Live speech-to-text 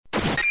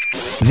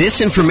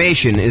This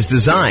information is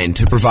designed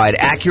to provide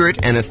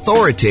accurate and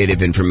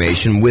authoritative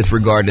information with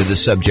regard to the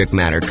subject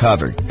matter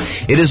covered.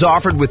 It is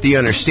offered with the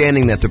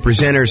understanding that the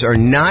presenters are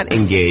not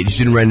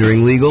engaged in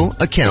rendering legal,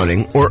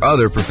 accounting, or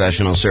other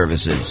professional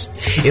services.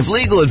 If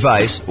legal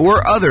advice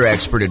or other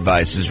expert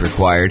advice is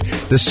required,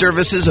 the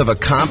services of a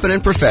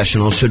competent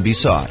professional should be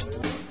sought.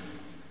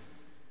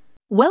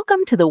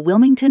 Welcome to the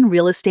Wilmington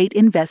Real Estate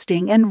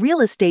Investing and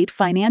Real Estate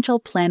Financial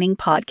Planning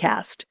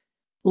Podcast.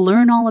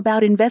 Learn all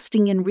about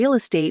investing in real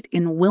estate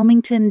in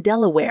Wilmington,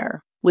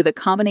 Delaware, with a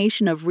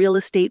combination of real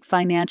estate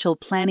financial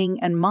planning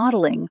and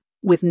modeling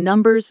with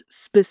numbers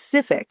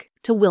specific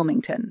to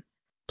Wilmington,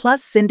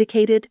 plus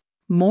syndicated,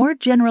 more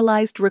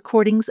generalized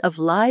recordings of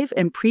live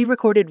and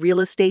pre-recorded real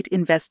estate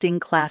investing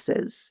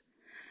classes.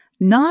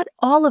 Not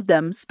all of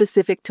them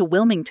specific to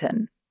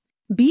Wilmington.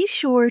 Be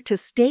sure to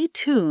stay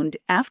tuned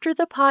after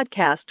the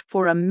podcast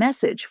for a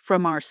message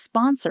from our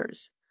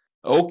sponsors.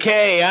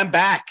 Okay, I'm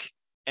back.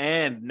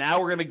 And now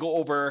we're going to go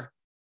over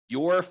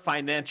your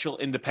financial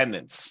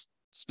independence.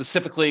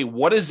 Specifically,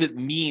 what does it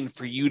mean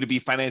for you to be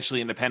financially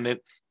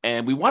independent?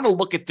 And we want to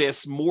look at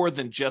this more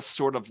than just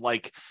sort of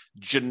like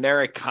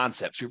generic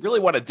concepts. We really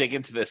want to dig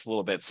into this a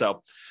little bit.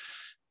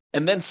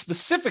 And then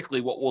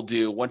specifically what we'll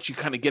do once you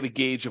kind of get a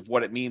gauge of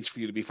what it means for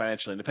you to be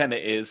financially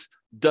independent is,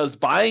 does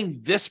buying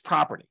this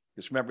property,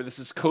 because remember, this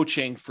is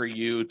coaching for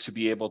you to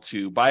be able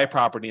to buy a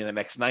property in the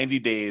next 90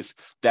 days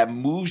that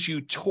moves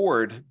you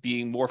toward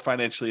being more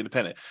financially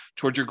independent,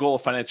 toward your goal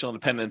of financial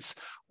independence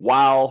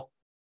while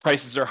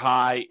prices are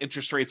high,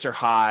 interest rates are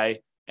high,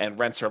 and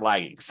rents are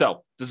lagging.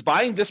 So does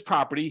buying this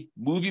property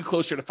move you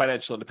closer to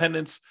financial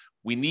independence?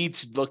 We need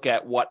to look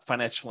at what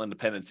financial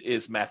independence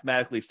is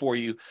mathematically for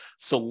you.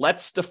 So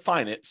let's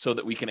define it so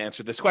that we can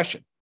answer this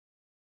question.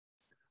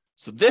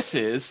 So this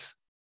is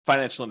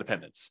financial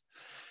independence.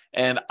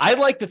 And I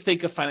like to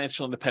think of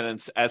financial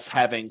independence as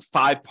having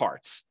 5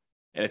 parts.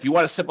 And if you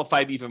want to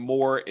simplify it even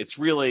more, it's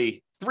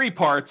really 3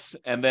 parts,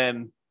 and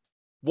then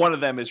one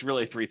of them is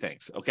really 3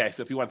 things. Okay,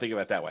 so if you want to think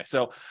about it that way.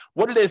 So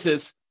what it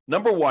is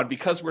number one,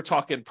 because we're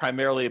talking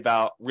primarily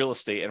about real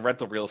estate and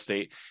rental real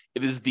estate,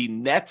 it is the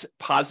net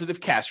positive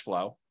cash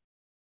flow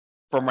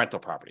from rental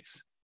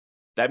properties.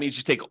 That means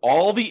you take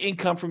all the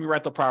income from your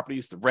rental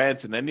properties, the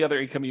rent, and any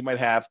other income you might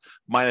have,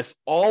 minus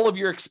all of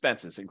your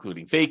expenses,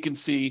 including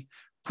vacancy,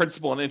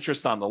 principal and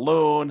interest on the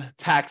loan,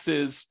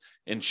 taxes,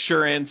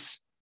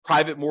 insurance,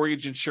 private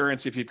mortgage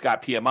insurance if you've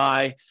got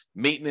PMI,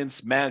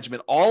 maintenance,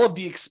 management, all of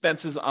the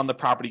expenses on the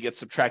property get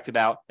subtracted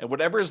out. And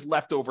whatever is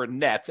left over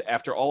net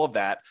after all of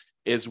that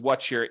is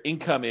what your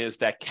income is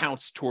that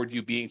counts toward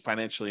you being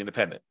financially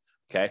independent.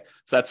 Okay,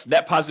 so that's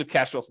net positive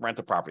cash flow from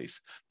rental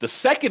properties. The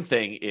second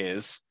thing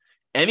is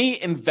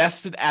any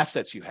invested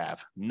assets you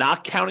have,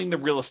 not counting the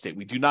real estate.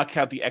 We do not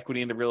count the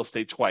equity in the real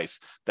estate twice.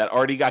 That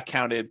already got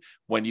counted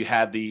when you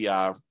had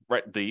the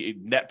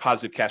net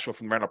positive cash flow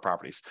from rental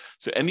properties.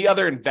 So any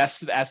other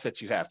invested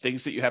assets you have,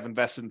 things that you have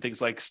invested in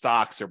things like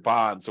stocks or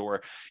bonds,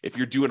 or if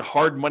you're doing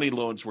hard money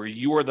loans where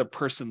you are the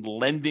person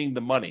lending the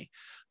money,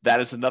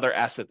 that is another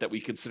asset that we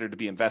consider to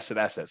be invested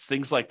assets.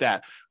 Things like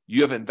that.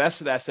 You have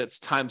invested assets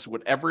times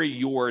whatever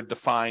your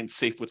defined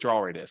safe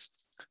withdrawal rate is.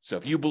 So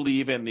if you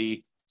believe in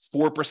the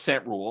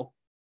 4% rule,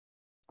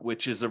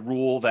 which is a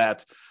rule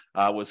that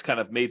was kind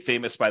of made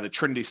famous by the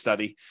Trinity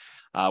study,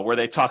 where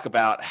they talk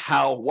about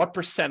what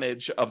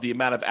percentage of the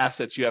amount of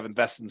assets you have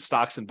invested in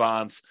stocks and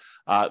bonds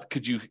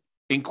could you,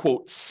 in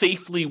quote,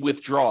 safely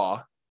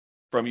withdraw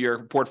from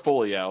your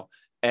portfolio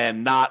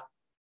and not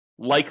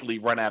likely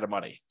run out of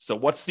money. So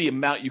what's the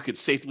amount you could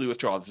safely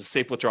withdraw? It's a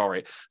safe withdrawal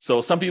rate.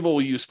 So some people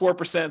will use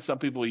 4%, some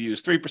people will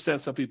use 3%,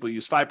 some people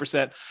use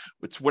 5%.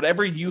 It's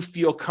whatever you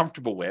feel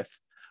comfortable with.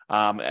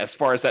 As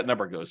far as that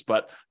number goes.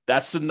 But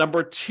that's the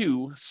number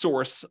 2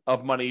 source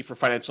of money for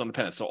financial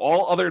independence. So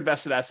all other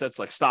invested assets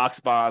like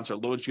stocks, bonds, or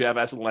loans you have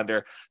as a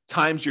lender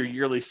times your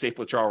yearly safe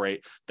withdrawal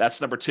rate,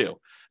 that's number 2.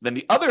 Then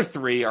the other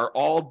 3 are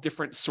all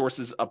different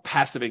sources of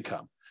passive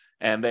income.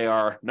 And they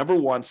are, number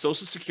 1,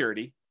 Social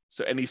Security.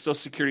 So any Social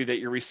Security that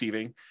you're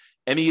receiving.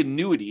 Any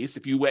annuities,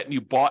 if you went and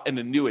you bought an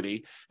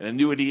annuity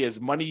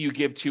is money you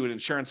give to an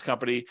insurance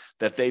company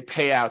that they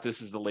pay out.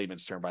 This is the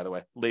layman's term, by the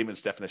way,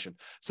 layman's definition.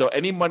 So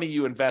any money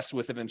you invest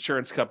with an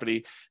insurance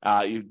company,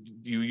 you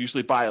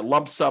usually buy a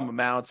lump sum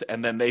amount,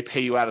 and then they pay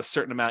you out a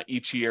certain amount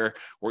each year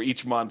or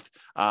each month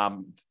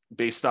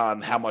based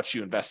on how much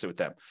you invested with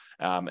them.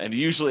 And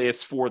usually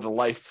it's for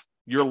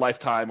your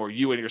lifetime or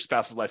you and your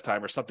spouse's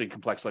lifetime or something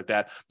complex like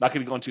that. I'm not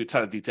going to go into a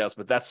ton of details,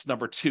 but that's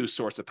number 2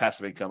 source of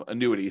passive income,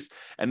 annuities.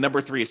 And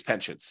number 3 is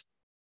pensions.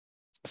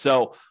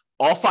 So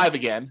all 5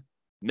 again,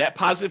 net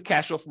positive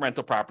cash flow from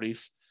rental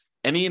properties,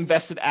 any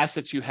invested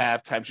assets you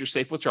have times your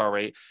safe withdrawal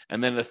rate,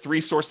 and then the 3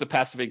 sources of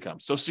passive income,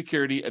 Social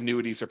Security,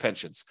 annuities, or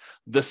pensions.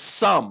 The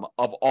sum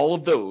of all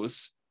of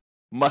those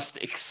must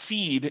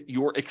exceed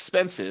your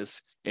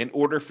expenses in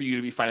order for you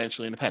to be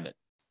financially independent.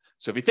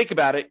 So if you think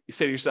about it, you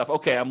say to yourself,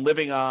 okay, I'm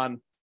living on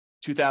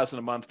 $2,000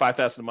 a month,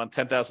 $5,000 a month,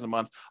 $10,000 a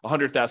month,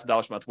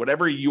 $100,000 a month,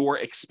 whatever your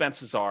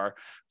expenses are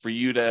for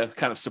you to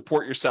kind of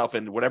support yourself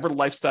in whatever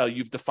lifestyle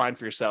you've defined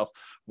for yourself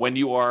when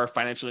you are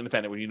financially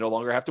independent, when you no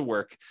longer have to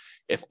work.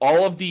 If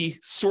all of the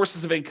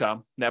sources of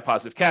income, net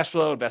positive cash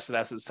flow, invested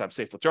assets times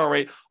safe withdrawal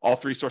rate, all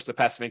three sources of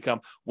passive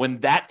income, when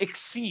that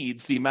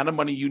exceeds the amount of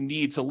money you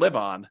need to live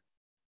on,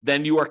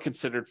 then you are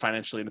considered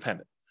financially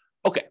independent.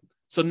 Okay,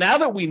 so now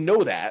that we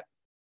know that,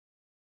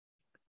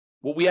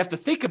 what we have to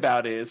think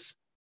about is,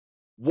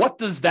 what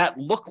does that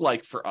look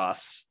like for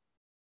us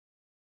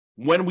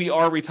when we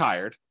are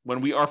retired,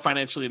 when we are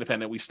financially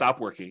independent, we stop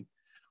working?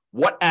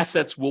 What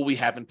assets will we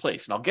have in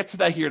place? And I'll get to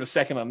that here in a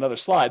second on another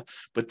slide,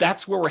 but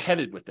that's where we're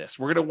headed with this.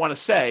 We're going to want to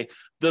say,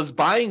 does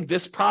buying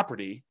this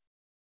property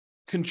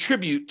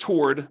contribute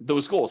toward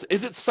those goals?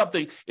 Is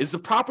the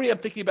property I'm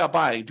thinking about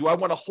buying, do I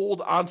want to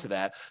hold on to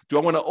that? Do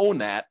I want to own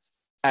that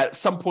at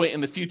some point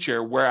in the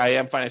future where I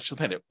am financially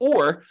independent?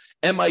 Or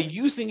am I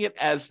using it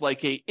as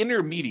like a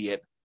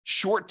intermediate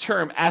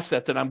short-term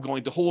asset that I'm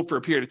going to hold for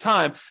a period of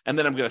time, and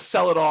then I'm going to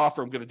sell it off,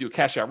 or I'm going to do a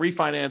cash out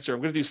refinance, or I'm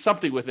going to do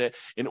something with it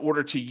in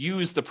order to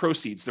use the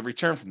proceeds, the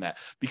return from that,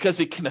 because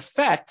it can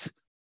affect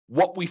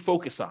what we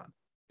focus on.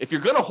 If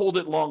you're going to hold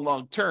it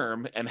long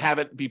term and have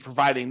it be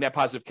providing net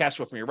positive cash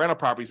flow from your rental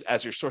properties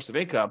as your source of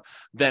income,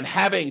 then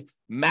having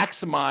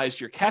maximized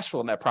your cash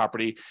flow in that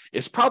property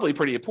is probably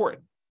pretty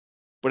important.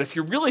 But if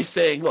you're really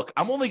saying, look,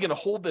 I'm only going to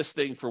hold this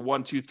thing for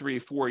 1, 2, 3,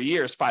 4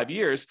 years, 5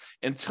 years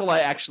until I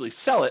actually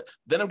sell it,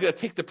 then I'm going to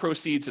take the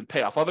proceeds and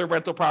pay off other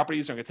rental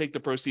properties. I'm going to take the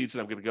proceeds and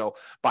I'm going to go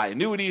buy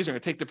annuities. I'm going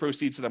to take the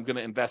proceeds and I'm going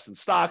to invest in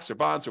stocks or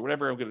bonds or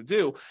whatever I'm going to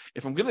do.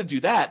 If I'm going to do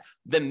that,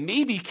 then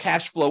maybe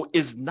cash flow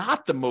is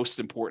not the most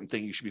important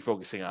thing you should be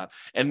focusing on.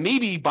 And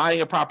maybe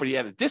buying a property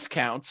at a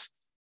discount,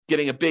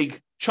 getting a big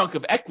chunk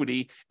of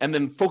equity, and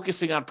then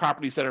focusing on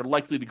properties that are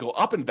likely to go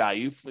up in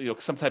value,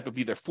 some type of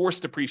either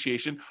forced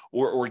appreciation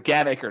or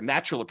organic or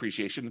natural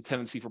appreciation, the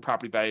tendency for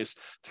property values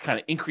to kind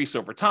of increase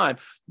over time,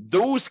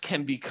 those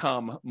can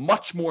become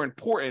much more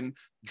important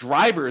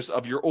drivers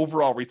of your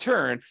overall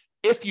return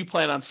if you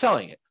plan on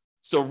selling it.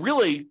 So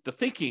really the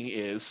thinking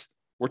is,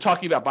 we're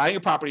talking about buying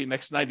a property in the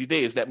next 90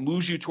 days that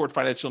moves you toward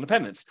financial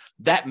independence.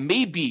 That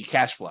may be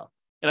cash flow.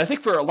 And I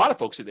think for a lot of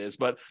folks it is,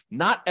 but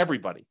not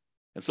everybody.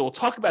 And so we'll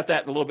talk about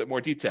that in a little bit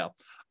more detail.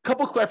 A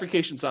couple of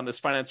clarifications on this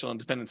financial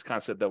independence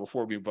concept, though,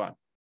 before we move on.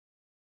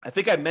 I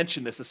think I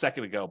mentioned this a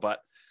second ago, but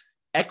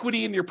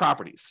equity in your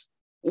properties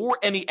or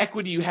any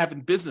equity you have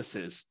in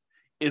businesses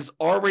is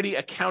already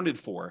accounted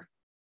for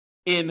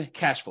in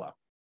cash flow.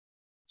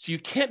 So you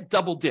can't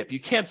double dip.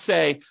 You can't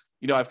say,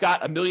 I've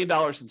got $1 million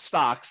in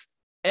stocks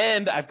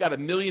and I've got $1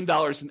 million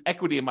in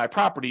equity in my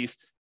properties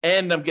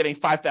and I'm getting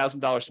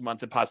 $5,000 a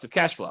month in positive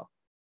cash flow.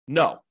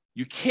 No.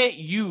 You can't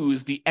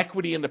use the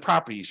equity in the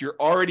properties. You're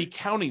already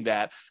counting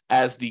that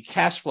as the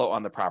cash flow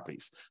on the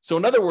properties. So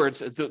in other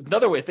words,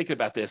 another way of thinking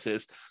about this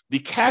is the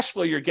cash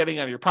flow you're getting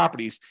on your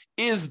properties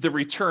is the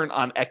return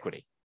on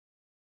equity.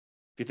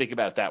 If you think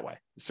about it that way,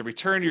 it's the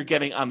return you're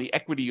getting on the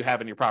equity you have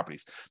in your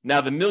properties.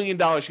 Now, the $1 million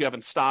you have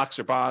in stocks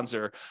or bonds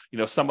or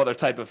some other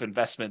type of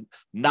investment,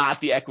 not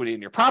the equity in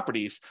your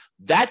properties,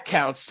 that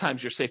counts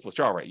times your safe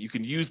withdrawal rate. You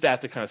can use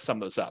that to kind of sum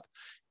those up.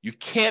 You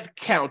can't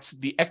count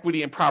the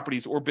equity in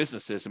properties or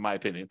businesses, in my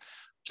opinion,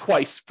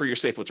 twice for your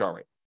safe withdrawal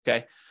rate,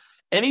 okay?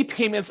 Any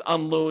payments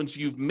on loans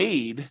you've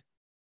made,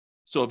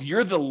 so if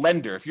you're the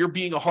lender, if you're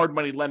being a hard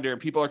money lender and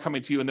people are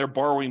coming to you and they're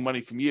borrowing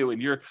money from you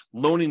and you're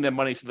loaning them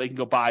money so they can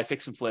go buy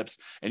fix and flips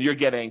and you're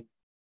getting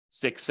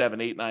 6, 7,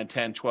 8, 9,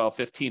 10, 12,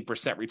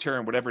 15%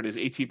 return, whatever it is,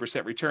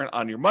 18% return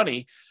on your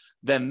money,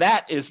 then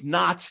that is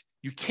not,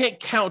 you can't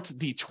count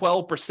the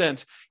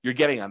 12% you're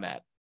getting on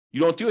that. You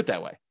don't do it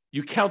that way.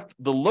 You count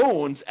the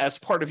loans as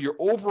part of your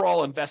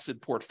overall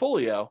invested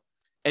portfolio,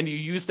 and you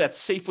use that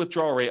safe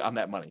withdrawal rate on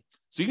that money.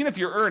 So even if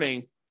you're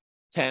earning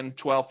 10,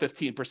 12,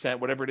 15%,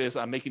 whatever it is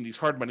on making these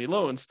hard money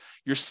loans,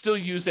 you're still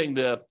using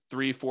the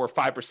 3, 4,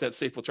 5%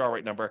 safe withdrawal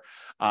rate number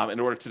in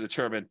order to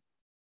determine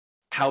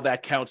how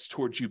that counts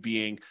towards you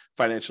being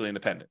financially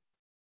independent.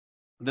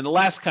 Then the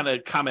last kind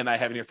of comment I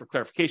have in here for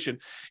clarification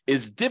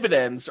is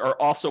dividends are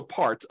also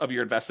part of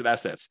your invested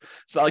assets.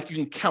 So like you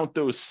can count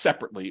those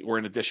separately or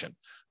in addition.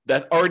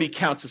 That already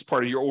counts as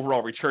part of your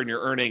overall return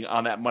you're earning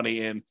on that money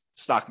in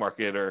stock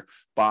market or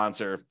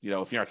bonds, or,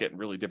 if you're not getting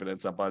really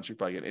dividends on bonds, you're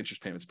probably getting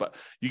interest payments, but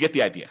you get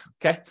the idea.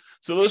 Okay.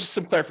 So those are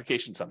some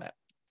clarifications on that.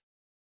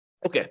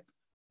 Okay.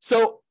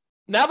 So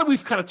now that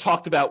we've kind of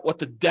talked about what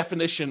the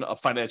definition of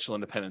financial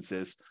independence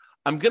is,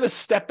 I'm going to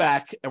step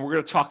back and we're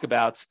going to talk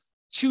about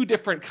two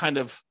different kind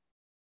of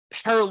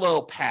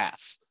parallel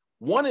paths.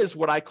 One is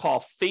what I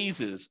call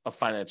phases of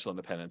financial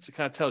independence. It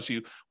kind of tells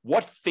you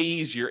what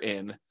phase you're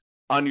in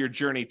on your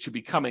journey to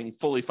becoming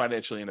fully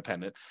financially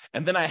independent.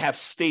 And then I have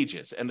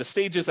stages. And the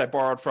stages I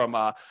borrowed from,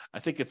 I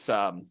think it's,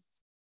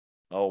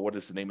 what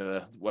is the name of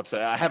the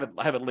website? I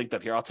have it linked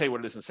up here. I'll tell you what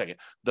it is in a second.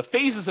 The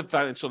phases of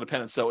financial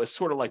independence, though, is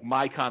sort of like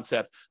my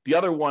concept. The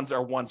other ones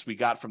are ones we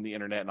got from the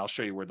internet, and I'll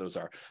show you where those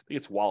are. I think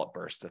it's Wallet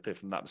Burst,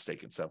 if I'm not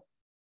mistaken. So,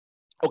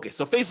 okay,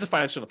 so phases of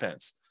financial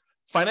independence.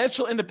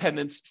 financial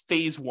independence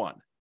phase one.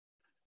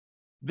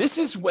 This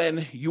is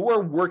when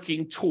you're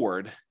working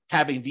toward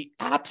having the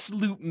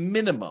absolute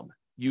minimum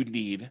you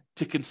need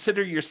to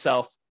consider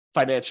yourself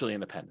financially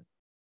independent.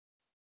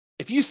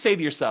 If you say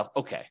to yourself,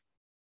 okay,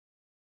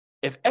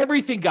 if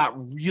everything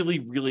got really,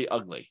 really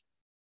ugly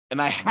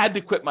and I had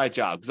to quit my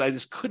job because I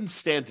just couldn't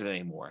stand it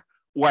anymore,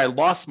 or I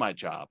lost my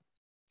job,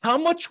 how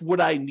much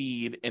would I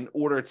need in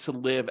order to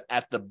live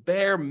at the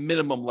bare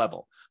minimum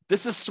level?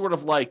 This is sort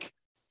of like,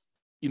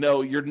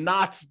 you're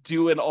not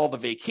doing all the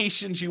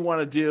vacations you want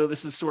to do.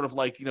 This is sort of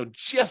like,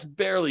 just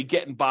barely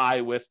getting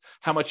by with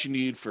how much you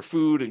need for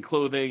food and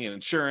clothing and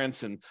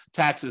insurance and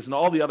taxes and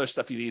all the other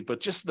stuff you need, but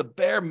just the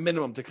bare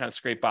minimum to kind of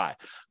scrape by.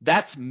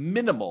 That's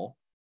minimal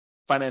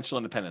financial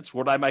independence,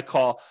 what I might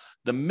call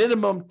the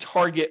minimum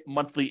target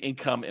monthly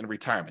income in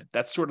retirement.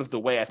 That's sort of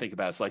the way I think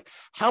about it. It's like,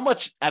 how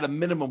much at a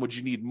minimum would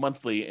you need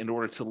monthly in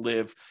order to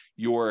live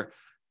your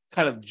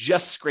kind of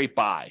just scrape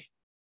by?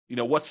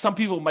 What some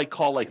people might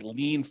call like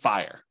lean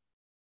financial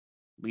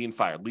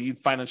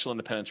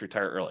independence,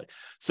 retire early.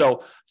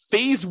 So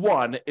phase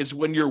one is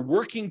when you're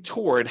working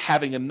toward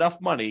having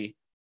enough money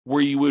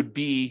where you would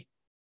be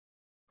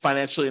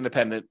financially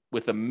independent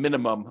with a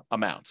minimum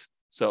amount.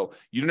 So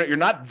you're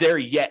not there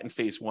yet in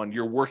phase one.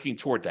 You're working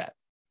toward that.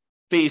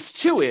 Phase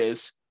two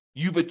is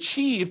you've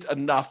achieved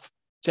enough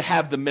to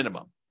have the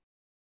minimum.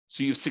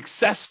 So you've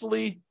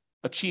successfully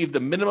achieved the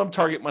minimum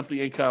target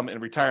monthly income in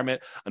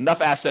retirement,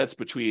 enough assets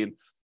between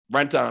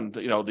rent on,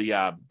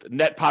 the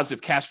net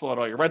positive cash flow on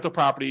all your rental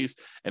properties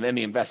and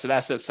any invested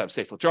assets have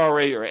safe withdrawal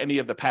rate or any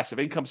of the passive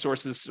income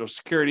sources, Social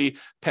Security,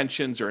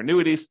 pensions, or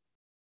annuities.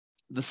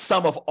 The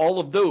sum of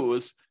all of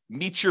those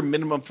meets your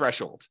minimum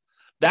threshold.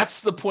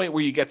 That's the point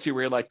where you get to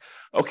where you're like,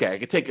 okay, I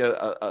could take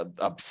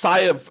a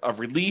sigh of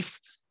relief.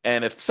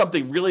 And if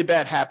something really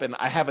bad happened,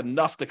 I have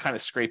enough to kind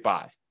of scrape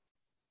by.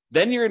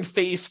 Then you're in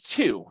phase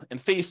two. In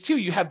phase two,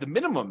 you have the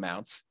minimum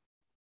amount,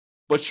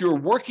 but you're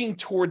working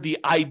toward the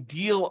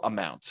ideal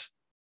amount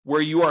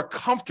where you are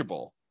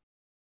comfortable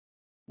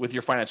with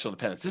your financial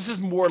independence. This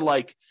is more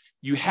like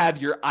you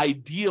have your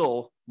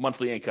ideal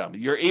monthly income.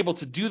 You're able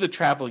to do the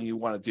traveling you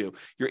want to do.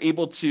 You're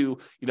able to,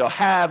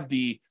 have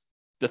the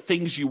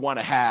things you want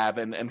to have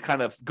and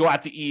kind of go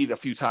out to eat a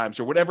few times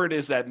or whatever it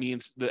is that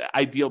means the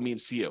ideal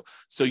means to you.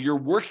 So you're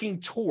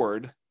working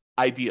toward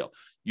ideal.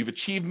 You've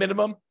achieved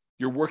minimum.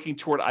 You're working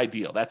toward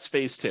ideal. That's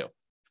phase two.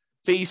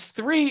 Phase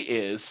three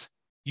is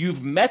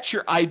you've met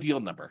your ideal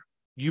number.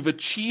 You've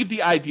achieved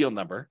the ideal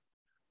number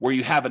where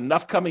you have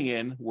enough coming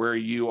in, where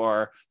you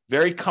are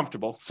very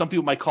comfortable. Some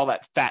people might call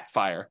that fat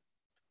fire,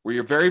 where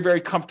you're very,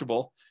 very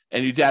comfortable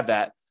and you have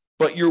that,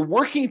 but you're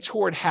working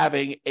toward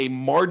having a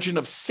margin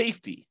of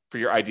safety for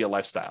your ideal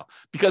lifestyle.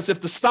 Because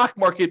if the stock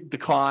market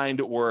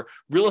declined or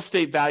real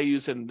estate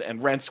values and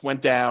rents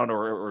went down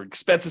or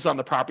expenses on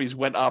the properties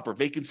went up or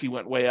vacancy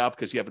went way up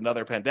because you have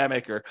another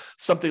pandemic or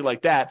something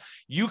like that,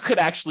 you could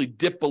actually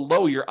dip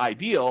below your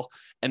ideal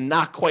and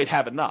not quite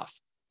have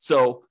enough.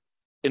 So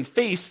in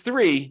phase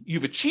three,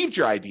 you've achieved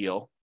your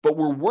ideal, but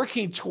we're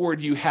working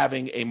toward you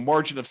having a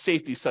margin of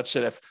safety such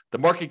that if the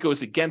market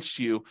goes against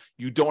you,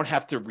 you don't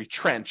have to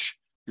retrench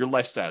your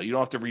lifestyle. You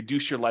don't have to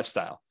reduce your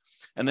lifestyle.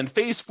 And then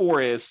phase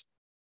four is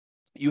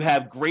you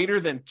have greater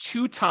than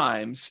 2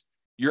 times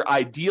your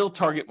ideal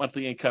target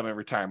monthly income in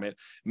retirement,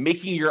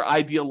 making your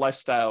ideal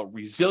lifestyle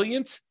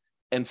resilient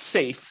and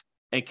safe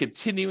and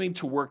continuing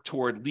to work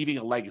toward leaving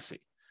a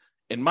legacy.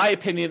 In my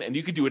opinion, and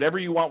you can do whatever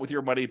you want with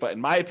your money, but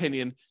in my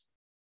opinion,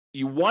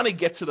 you want to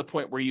get to the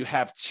point where you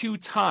have 2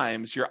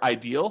 times your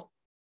ideal.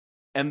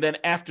 And then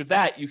after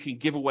that, you can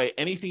give away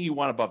anything you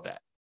want above that.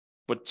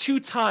 But 2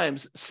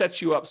 times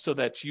sets you up so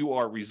that you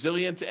are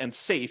resilient and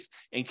safe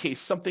in case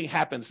something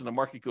happens and the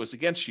market goes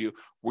against you,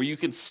 where you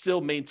can still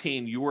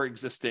maintain your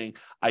existing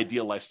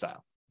ideal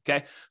lifestyle.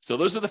 Okay. So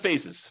those are the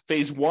phases.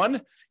 Phase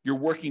 1, you're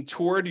working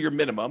toward your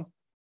minimum.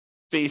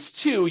 Phase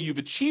 2, you've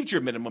achieved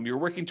your minimum. You're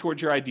working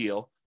towards your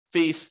ideal.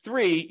 Phase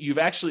 3, you've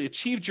actually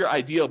achieved your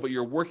ideal, but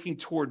you're working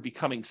toward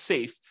becoming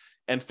safe.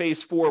 And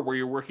phase 4, where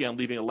you're working on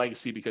leaving a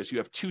legacy because you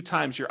have 2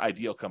 times your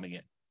ideal coming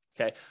in.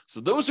 Okay, so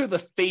those are the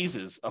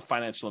phases of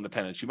financial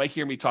independence. You might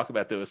hear me talk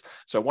about those.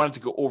 So I wanted to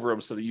go over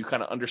them so that you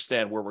kind of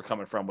understand where we're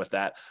coming from with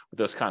that, with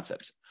those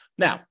concepts.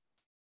 Now,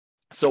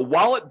 so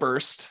Wallet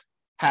Burst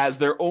has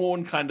their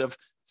own kind of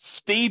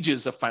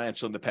stages of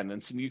financial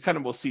independence, and you kind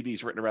of will see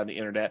these written around the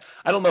internet.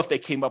 I don't know if they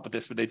came up with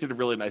this, but they did a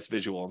really nice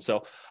visual. And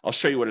so I'll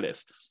show you what it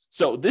is.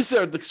 So these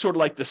are the sort of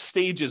like the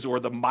stages or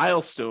the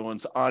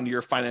milestones on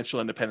your financial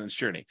independence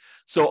journey.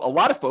 So a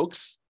lot of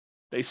folks,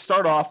 they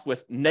start off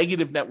with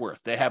negative net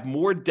worth. They have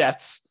more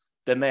debts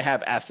than they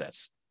have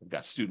assets. They've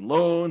got student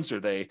loans,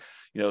 or they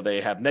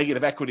have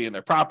negative equity in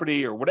their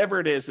property, or whatever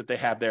it is that they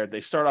have there.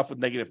 They start off with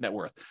negative net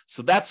worth.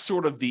 So that's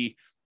sort of the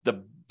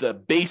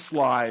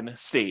baseline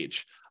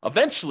stage.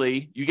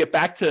 Eventually, you get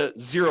back to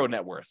 0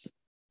 net worth.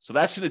 So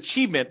that's an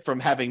achievement from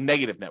having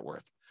negative net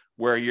worth,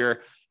 where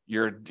your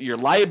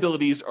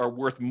liabilities are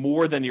worth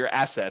more than your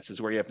assets,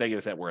 is where you have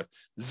negative net worth.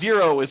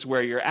 0 is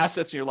where your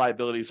assets and your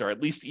liabilities are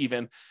at least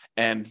even,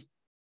 and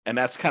And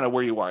that's kind of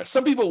where you are.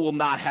 Some people will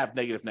not have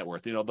negative net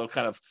worth. They'll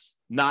kind of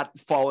not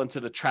fall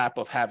into the trap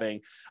of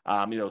having,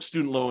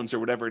 student loans or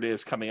whatever it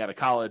is coming out of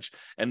college,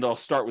 and they'll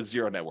start with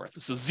zero net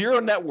worth. So zero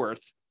net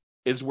worth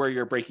is where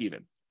you're break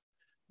even.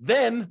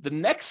 Then the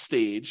next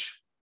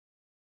stage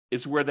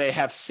is where they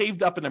have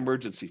saved up an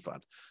emergency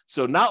fund.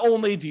 So not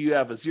only do you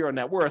have a zero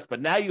net worth, but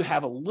now you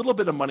have a little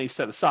bit of money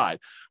set aside,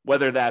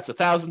 whether that's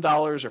 $1,000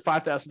 or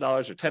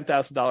 $5,000 or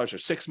 $10,000 or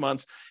 6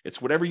 months.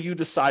 It's whatever you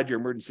decide your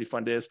emergency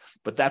fund is,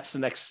 but that's the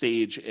next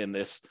stage in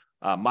this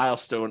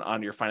milestone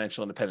on your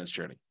financial independence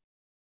journey.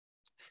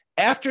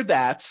 After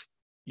that,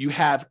 you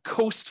have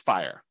Coast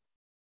Fire.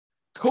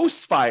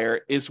 Coast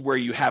Fire is where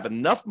you have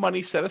enough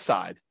money set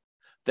aside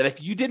that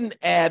if you didn't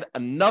add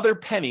another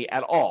penny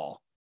at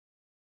all,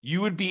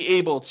 you would be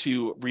able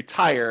to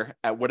retire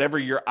at whatever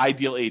your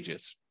ideal age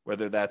is,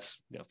 whether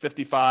that's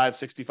 55,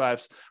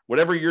 65,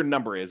 whatever your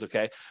number is,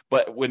 okay?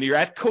 But when you're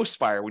at Coast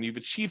Fire, when you've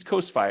achieved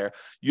Coast Fire,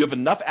 you have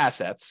enough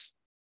assets,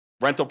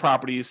 rental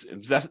properties,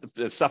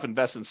 stuff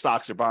invested in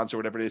stocks or bonds or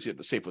whatever it is, you have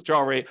the safe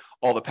withdrawal rate,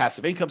 all the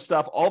passive income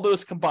stuff, all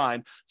those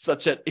combined,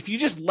 such that if you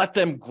just let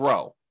them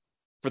grow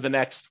for the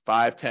next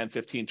 5, 10,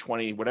 15,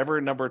 20,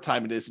 whatever number of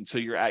time it is until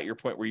you're at your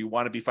point where you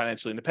want to be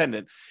financially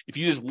independent, if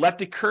you just let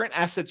the current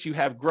assets you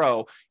have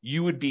grow,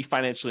 you would be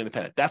financially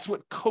independent. That's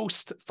what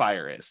Coast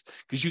Fire is,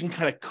 because you can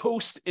kind of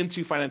coast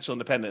into financial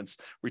independence,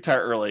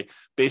 retire early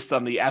based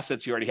on the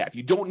assets you already have.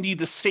 You don't need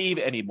to save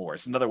anymore.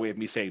 It's another way of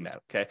me saying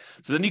that, okay?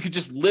 So then you could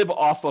just live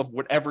off of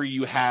whatever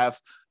you have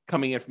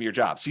coming in from your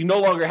job. So you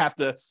no longer have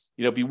to,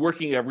 be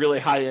working a really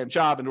high-end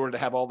job in order to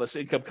have all this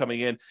income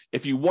coming in.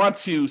 If you want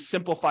to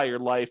simplify your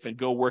life and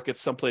go work at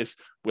someplace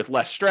with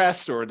less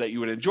stress or that you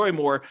would enjoy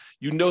more,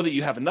 you know that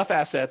you have enough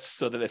assets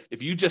so that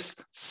if you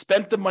just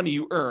spent the money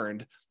you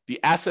earned,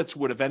 the assets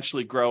would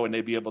eventually grow and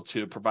they'd be able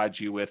to provide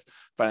you with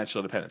financial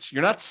independence.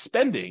 You're not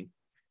spending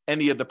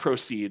any of the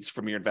proceeds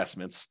from your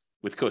investments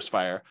with Coast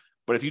Fire,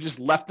 but if you just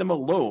left them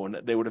alone,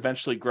 they would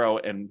eventually grow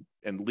and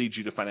lead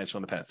you to financial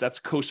independence. That's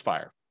Coast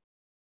Fire.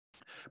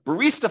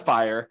 Barista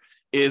Fire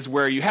is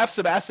where you have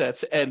some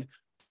assets, and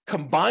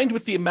combined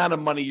with the amount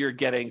of money you're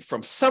getting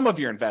from some of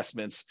your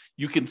investments,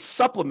 you can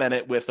supplement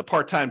it with a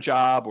part-time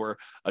job or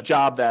a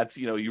job that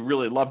you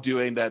really love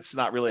doing that's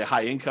not really a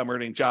high income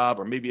earning job,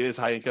 or maybe it is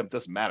high income, it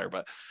doesn't matter,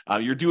 but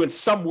you're doing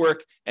some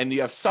work and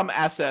you have some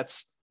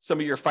assets, some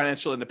of your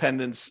financial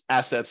independence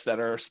assets that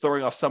are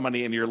throwing off some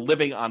money, and you're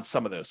living on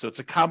some of those. So it's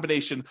a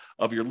combination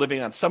of you're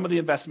living on some of the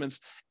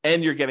investments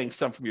and you're getting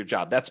some from your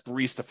job. That's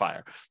Barista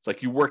Fire. It's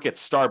like you work at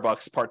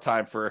Starbucks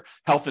part-time for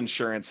health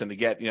insurance and to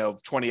get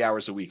 20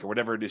 hours a week or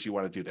whatever it is you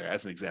want to do there,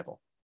 as an example.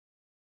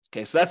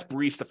 Okay, so that's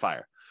Barista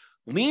Fire.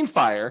 Lean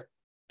Fire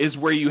is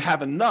where you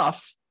have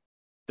enough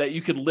that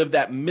you could live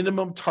that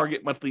minimum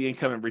target monthly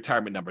income and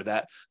retirement number,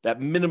 that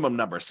minimum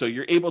number. So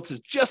you're able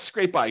to just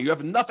scrape by. You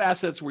have enough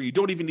assets where you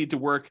don't even need to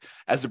work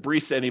as a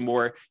barista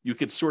anymore. You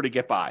could sort of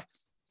get by.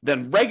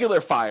 Then regular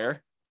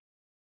Fire,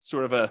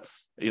 sort of a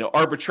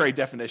arbitrary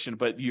definition,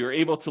 but you're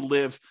able to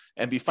live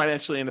and be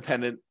financially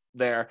independent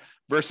there,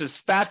 versus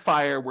Fat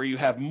Fire, where you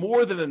have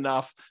more than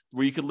enough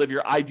where you can live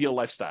your ideal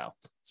lifestyle.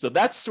 So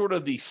that's sort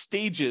of the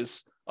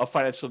stages of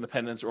financial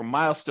independence or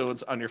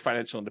milestones on your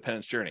financial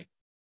independence journey.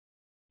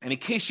 And in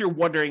case you're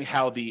wondering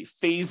how the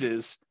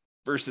phases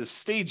versus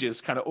stages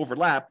kind of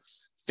overlap,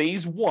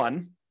 phase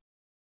 1,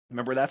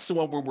 remember, that's the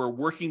one where we're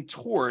working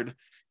toward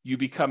you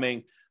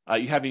becoming,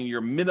 you having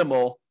your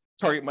minimal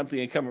target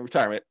monthly income in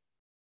retirement.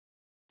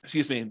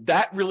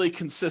 That really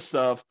consists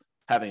of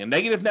having a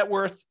negative net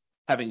worth,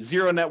 having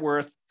zero net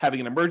worth, having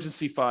an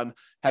emergency fund,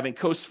 having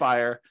Coast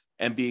Fire,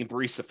 and being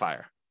Barista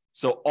Fire.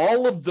 So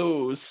all of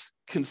those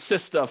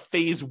consist of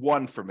phase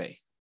 1 for me.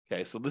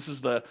 Okay, so this is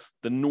the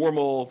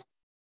normal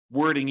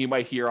wording you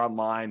might hear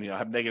online,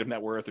 have negative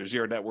net worth or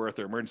zero net worth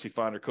or emergency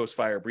fund or Coast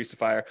Fire or Barista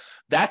Fire.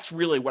 That's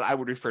really what I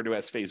would refer to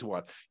as phase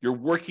 1. You're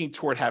working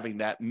toward having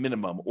that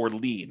minimum or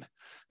lean.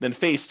 Then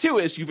phase 2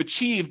 is you've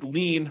achieved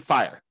Lean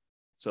Fire.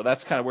 So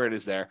that's kind of where it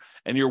is there.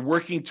 And you're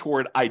working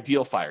toward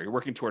Ideal Fire. You're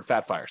working toward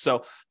Fat Fire.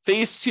 So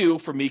phase 2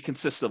 for me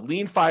consists of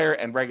Lean Fire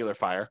and regular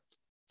Fire.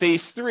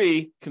 Phase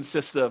 3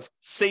 consists of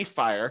Safe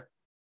Fire,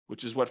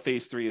 which is what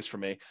phase 3 is for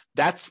me.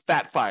 That's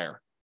Fat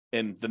Fire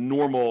in the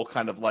normal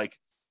kind of like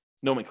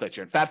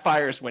nomenclature. And Fat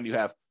Fire is when you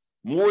have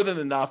more than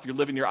enough, you're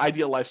living your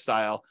ideal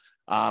lifestyle.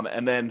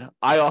 And then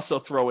I also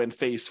throw in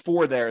phase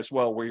 4 there as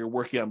well, where you're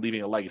working on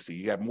leaving a legacy.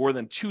 You have more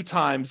than 2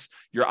 times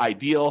your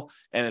ideal,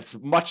 and it's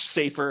much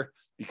safer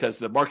because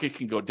the market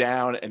can go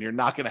down and you're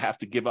not going to have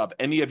to give up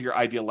any of your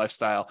ideal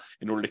lifestyle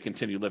in order to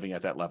continue living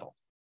at that level.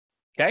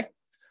 Okay.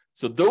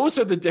 So those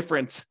are the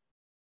different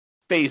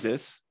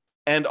phases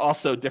and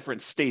also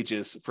different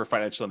stages for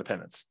financial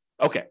independence.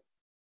 Okay.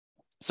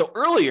 So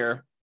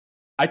earlier,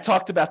 I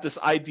talked about this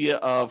idea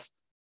of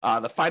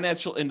the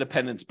financial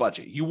independence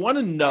budget. You want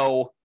to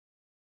know,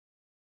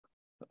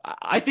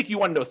 I think you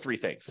want to know 3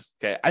 things.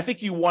 Okay. I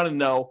think you want to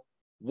know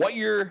what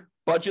your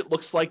budget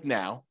looks like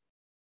now,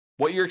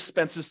 what your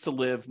expenses to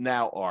live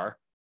now are,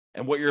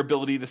 and what your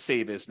ability to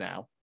save is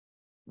now,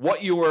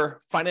 what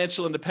your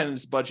financial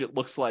independence budget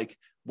looks like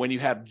when you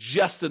have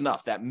just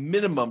enough, that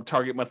minimum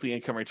target monthly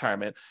income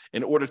retirement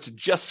in order to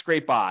just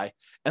scrape by.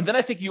 And then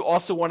I think you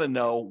also want to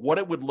know what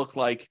it would look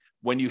like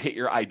when you hit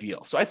your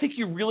ideal. So I think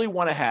you really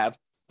want to have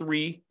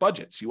 3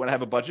 budgets. You want to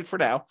have a budget for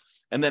now.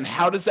 And then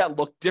how does that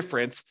look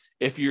different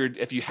if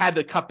you had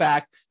to cut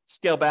back,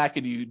 scale back,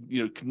 and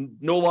you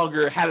no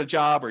longer had a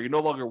job, or you no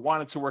longer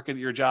wanted to work at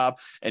your job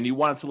and you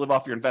wanted to live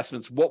off your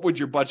investments? What would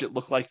your budget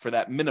look like for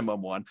that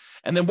minimum one?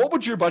 And then what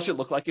would your budget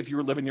look like if you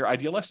were living your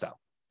ideal lifestyle?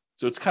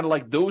 So it's kind of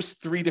like those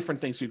 3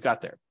 different things we've got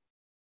there.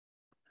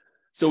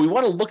 So we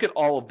want to look at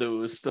all of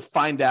those to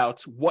find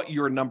out what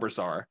your numbers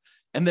are.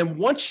 And then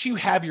once you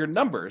have your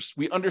numbers,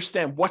 we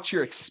understand what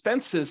your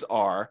expenses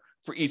are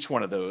for each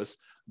one of those.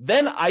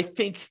 Then I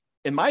think,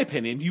 in my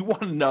opinion, you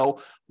want to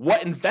know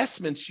what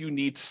investments you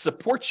need to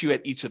support you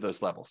at each of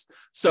those levels.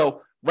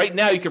 So right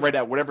now you can write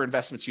out whatever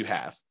investments you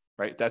have,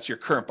 right? That's your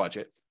current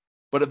budget.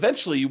 But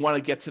eventually you want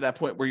to get to that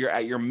point where you're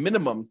at your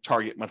minimum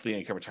target monthly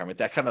income retirement,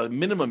 that kind of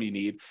minimum you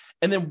need.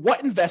 And then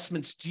what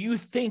investments do you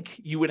think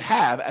you would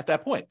have at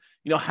that point?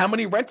 How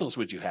many rentals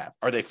would you have?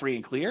 Are they free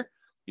and clear?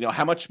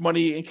 How much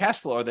money in cash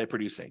flow are they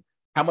producing?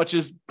 How much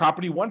is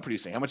property 1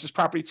 producing? How much is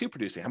property 2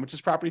 producing? How much is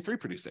property 3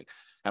 producing?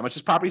 How much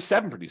is property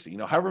 7 producing?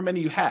 However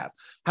many you have.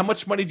 How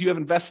much money do you have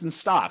invested in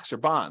stocks or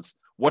bonds?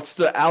 What's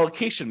the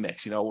allocation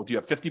mix? Do you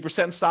have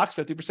 50% in stocks,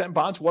 50% in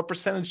bonds? What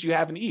percentage do you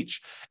have in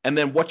each? And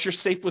then what's your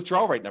safe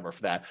withdrawal rate number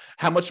for that?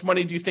 How much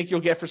money do you think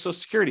you'll get for Social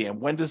Security? And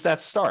when does that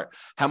start?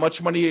 How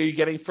much money are you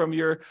getting from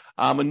your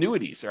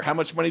annuities? Or how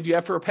much money do you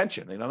have for a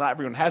pension? Not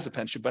everyone has a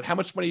pension, but how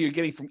much money are you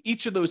getting from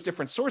each of those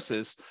different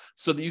sources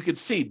so that you can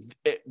see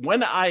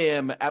when I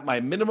am at my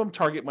minimum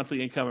target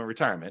monthly income in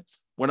retirement,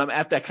 when I'm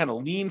at that kind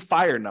of lean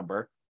fire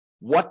number,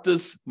 what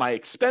does my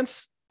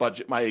expense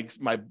budget,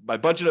 my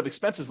budget of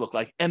expenses look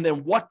like? And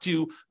then what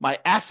do my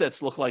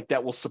assets look like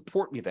that will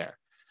support me there?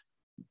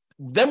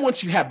 Then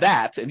once you have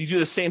that, and you do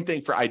the same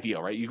thing for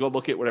ideal, right? You go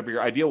look at whatever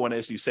your ideal one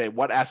is, you say,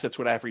 what assets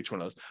would I have for each one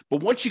of those?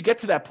 But once you get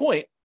to that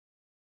point,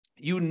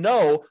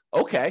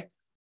 okay,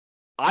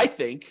 I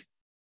think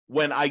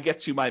when I get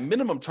to my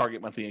minimum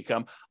target monthly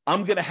income,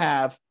 I'm going to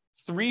have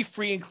 3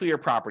 free and clear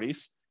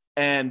properties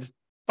and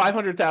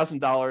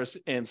 $500,000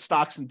 in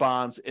stocks and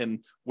bonds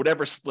in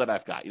whatever split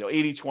I've got,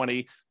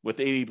 80-20 with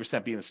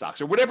 80% being in stocks,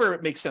 or whatever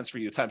it makes sense for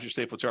you times your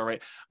safe withdrawal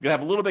rate. I'm going to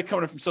have a little bit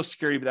coming in from Social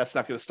Security, but that's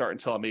not going to start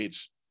until I'm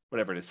age,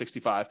 whatever it is,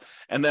 65.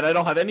 And then I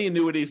don't have any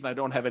annuities and I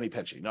don't have any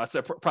pension. It's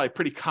probably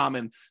pretty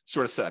common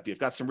sort of setup. You've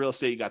got some real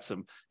estate, you got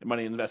some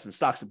money invested in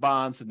stocks and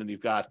bonds, and then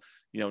you've got,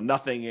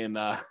 nothing in,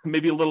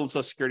 maybe a little in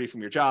Social Security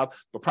from your job,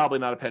 but probably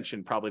not a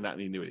pension, probably not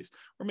any annuities,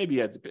 or maybe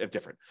you have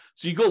different.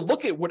 So you go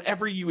look at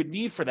whatever you would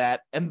need for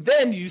that. And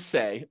then you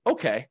say,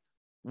 okay,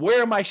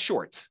 where am I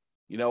short?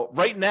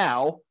 Right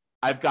now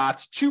I've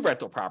got 2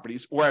 rental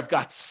properties, or I've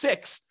got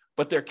 6,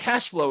 but their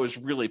cash flow is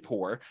really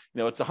poor.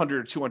 It's $100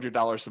 or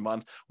 $200 a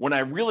month when I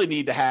really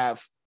need to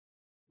have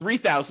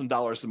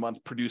 $3,000 a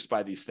month produced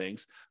by these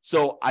things.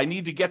 So I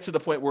need to get to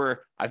the point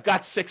where I've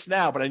got 6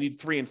 now, but I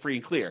need 3 and free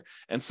and clear.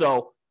 And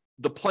so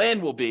the plan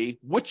will be,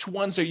 which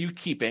ones are you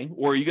keeping,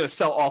 or are you going to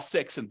sell all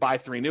 6 and buy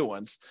 3 new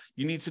ones?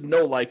 You need to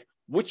know,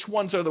 which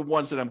ones are the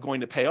ones that I'm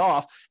going to pay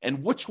off,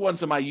 and which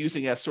ones am I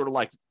using as sort of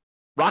like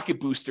rocket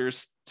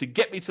boosters to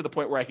get me to the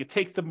point where I could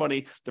take the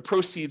money, the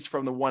proceeds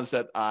from the ones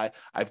that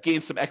I've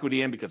gained some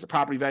equity in because the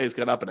property value has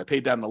gone up and I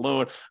paid down the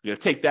loan. I'm going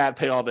to take that,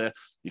 pay all the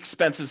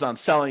expenses on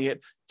selling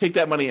it, take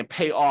that money and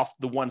pay off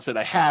the ones that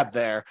I have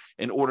there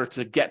in order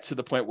to get to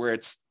the point where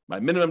it's my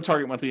minimum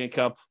target monthly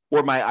income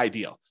or my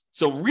ideal.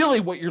 So really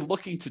what you're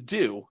looking to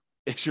do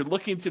is you're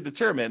looking to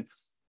determine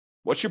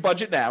what's your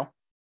budget now,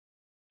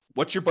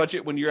 what's your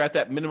budget when you're at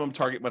that minimum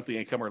target monthly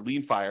income or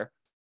lean fire,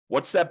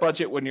 what's that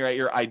budget when you're at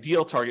your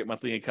ideal target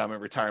monthly income in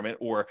retirement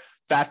or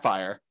fat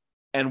fire,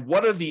 and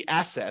what are the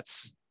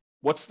assets,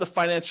 what's the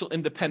financial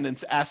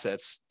independence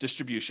assets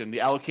distribution,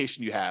 the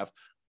allocation you have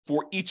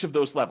for each of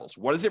those levels.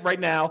 What is it right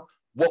now?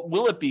 What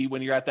will it be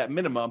when you're at that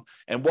minimum?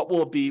 And what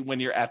will it be when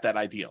you're at that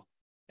ideal?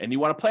 And you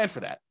want to plan for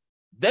that.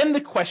 Then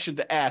the question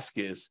to ask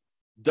is,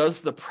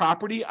 does the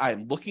property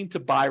I'm looking to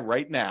buy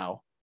right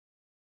now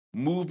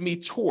move me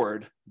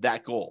toward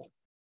that goal?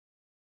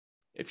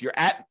 If you're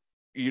at,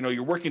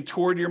 you're working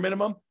toward your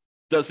minimum,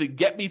 does it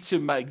get me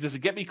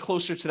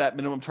closer to that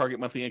minimum target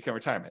monthly income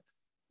retirement?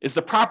 Is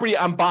the property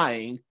I'm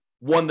buying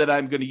one that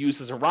I'm going to use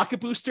as a rocket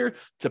booster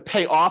to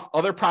pay off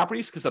other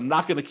properties because I'm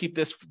not going to keep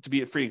this to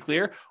be free and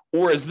clear?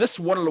 Or is this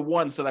one of the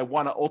ones that I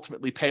want to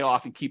ultimately pay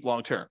off and keep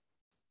long-term?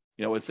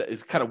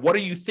 It's kind of, what are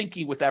you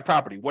thinking with that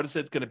property? What is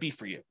it going to be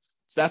for you?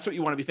 So that's what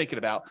you want to be thinking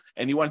about.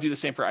 And you want to do the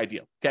same for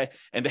ideal. Okay.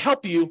 And to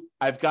help you,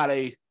 I've got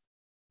a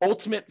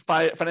ultimate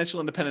financial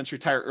independence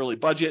retire early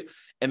budget.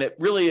 And it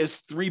really is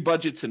 3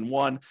 budgets in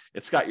one.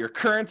 It's got your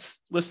current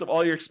list of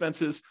all your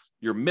expenses,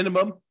 your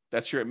minimum,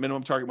 that's your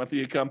minimum target monthly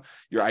income,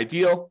 your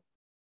ideal.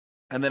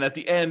 And then at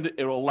the end,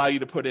 it will allow you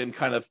to put in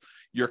kind of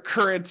your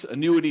current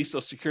annuity,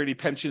 Social Security,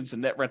 pensions,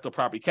 and net rental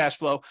property cash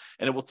flow.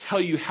 And it will tell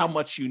you how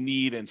much you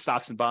need in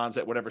stocks and bonds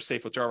at whatever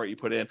safe withdrawal rate you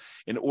put in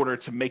order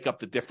to make up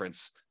the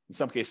difference In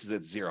some cases,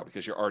 it's zero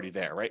because you're already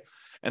there, right?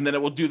 And then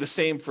it will do the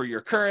same for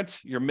your current,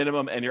 your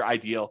minimum, and your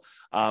ideal.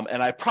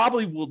 And I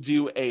probably will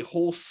do a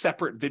whole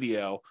separate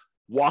video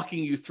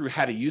walking you through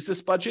how to use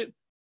this budget.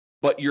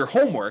 But your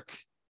homework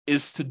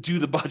is to do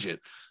the budget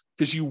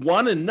because you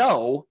want to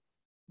know,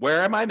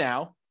 where am I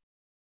now?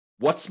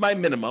 What's my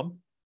minimum?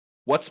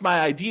 What's my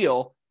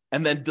ideal?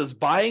 And then does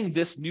buying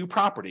this new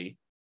property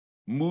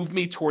move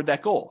me toward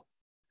that goal?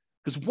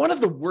 Because one of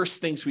the worst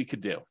things we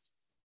could do,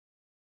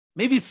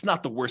 maybe it's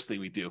not the worst thing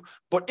we do,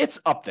 but it's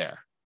up there.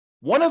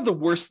 One of the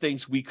worst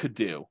things we could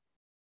do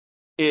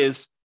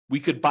is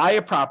we could buy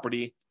a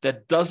property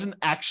that doesn't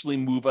actually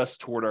move us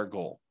toward our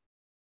goal.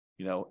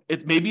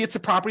 Maybe it's a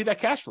property that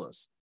cash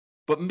flows,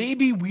 but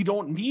maybe we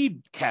don't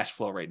need cash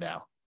flow right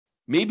now.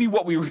 Maybe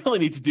what we really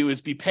need to do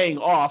is be paying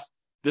off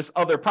this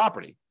other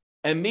property.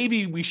 And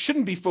maybe we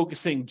shouldn't be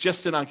focusing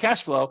just in on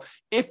cash flow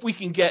if we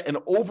can get an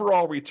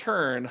overall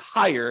return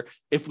higher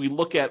if we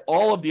look at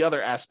all of the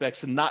other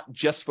aspects and not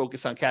just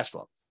focus on cash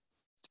flow.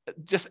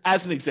 Just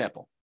as an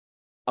example,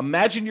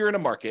 imagine you're in a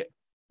market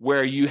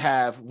where you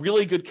have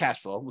really good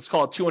cash flow. Let's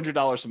call it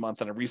 $200 a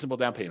month on a reasonable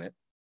down payment.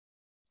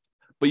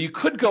 But you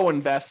could go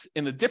invest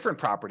in a different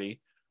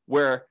property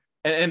where,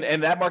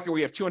 and that market where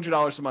you have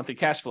 $200 a month in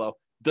cash flow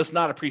does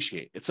not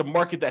appreciate. It's a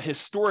market that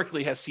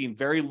historically has seen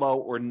very low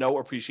or no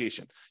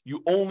appreciation.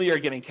 You only are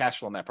getting cash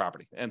flow on that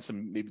property and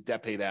some maybe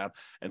debt pay down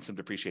and some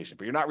depreciation,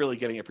 but you're not really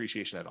getting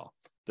appreciation at all.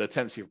 The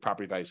tendency of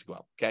property values to go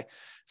up. Okay.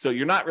 So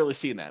you're not really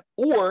seeing that.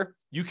 Or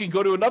you can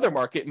go to another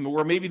market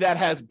where maybe that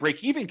has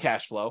break-even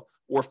cash flow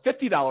or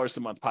 $50 a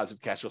month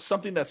positive cash flow,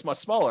 something that's much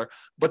smaller,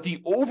 but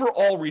the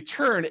overall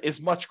return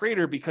is much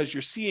greater because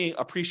you're seeing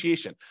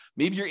appreciation.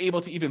 Maybe you're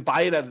able to even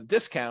buy it at a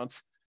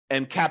discount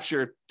and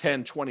capture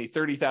 $10,000,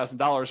 $20,000,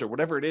 $30,000 or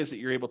whatever it is that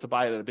you're able to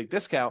buy it at a big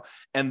discount.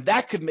 And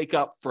that could make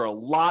up for a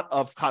lot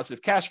of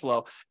positive cash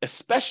flow,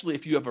 especially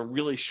if you have a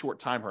really short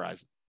time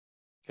horizon.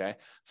 Okay.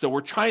 So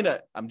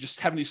I'm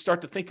just having you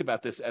start to think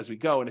about this as we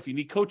go. And if you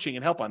need coaching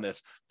and help on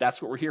this,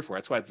 that's what we're here for.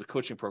 That's why it's a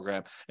coaching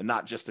program and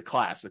not just a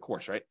class, a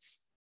course, right?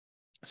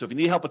 So if you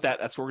need help with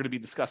that, that's what we're going to be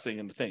discussing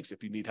in the things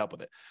if you need help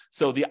with it.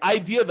 So the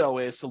idea though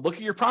is to look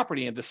at your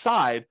property and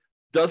decide,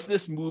 does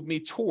this move me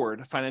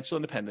toward financial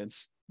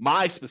independence,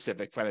 my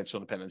specific financial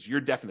independence,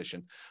 your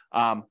definition,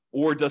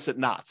 or does it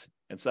not?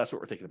 And so that's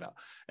what we're thinking about.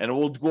 And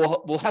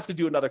we'll have to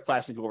do another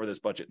class and go over this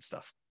budget and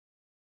stuff.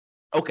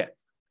 Okay.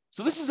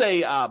 So this is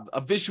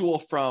a visual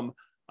from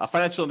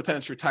Financial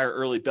Independence Retire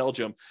Early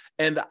Belgium.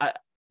 And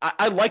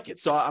I like it.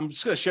 So I'm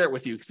just going to share it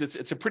with you because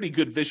it's a pretty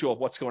good visual of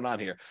what's going on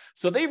here.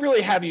 So they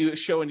really have you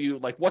showing you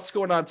like what's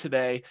going on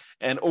today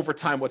and over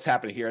time what's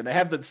happening here. And they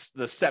have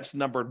the steps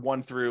numbered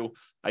 1 through,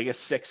 I guess,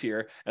 6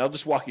 here. And I'll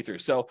just walk you through.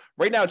 So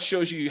right now it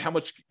shows you how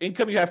much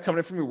income you have coming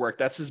in from your work.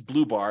 That's this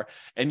blue bar.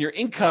 And your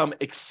income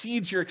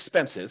exceeds your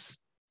expenses.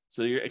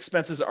 So your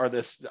expenses are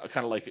this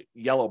kind of like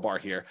yellow bar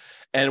here.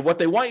 And what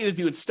they want you to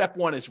do in step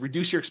 1 is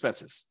reduce your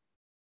expenses.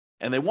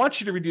 And they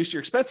want you to reduce your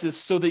expenses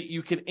so that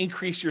you can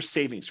increase your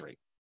savings rate.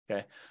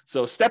 Okay.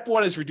 So step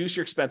 1 is reduce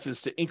your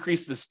expenses to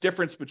increase this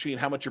difference between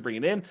how much you're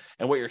bringing in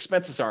and what your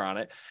expenses are on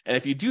it. And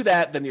if you do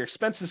that, then your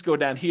expenses go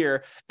down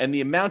here and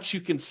the amount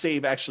you can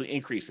save actually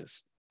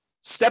increases.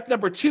 Step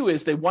number 2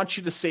 is they want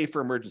you to save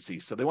for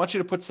emergencies. So they want you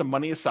to put some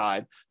money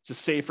aside to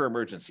save for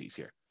emergencies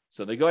here.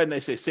 So they go ahead and they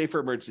say save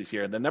for emergencies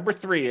here. And then number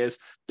 3 is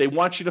they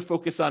want you to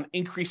focus on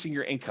increasing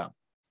your income.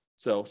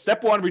 So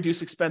step 1,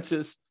 reduce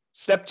expenses.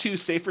 Step 2,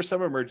 save for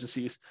some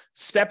emergencies.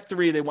 Step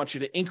 3, they want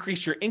you to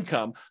increase your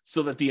income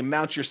so that the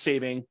amount you're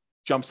saving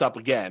jumps up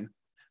again.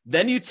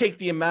 Then you take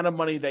the amount of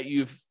money that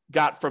you've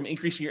got from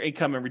increasing your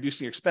income and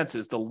reducing your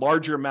expenses, the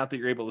larger amount that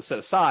you're able to set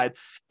aside,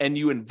 and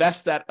you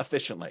invest that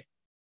efficiently.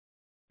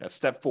 That's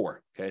step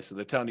 4. Okay, so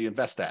they're telling you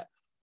invest that.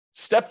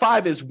 Step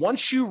 5 is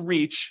once you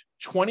reach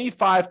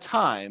 25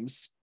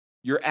 times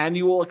your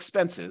annual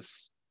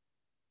expenses,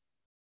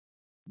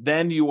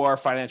 then you are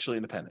financially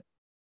independent.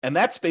 And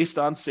that's based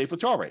on safe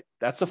withdrawal rate.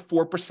 That's a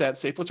 4%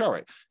 safe withdrawal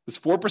rate. Because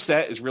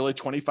 4% is really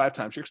 25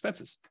 times your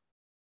expenses.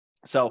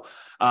 So,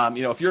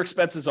 if your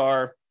expenses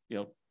are,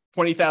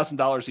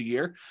 $20,000 a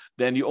year,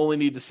 then you only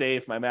need to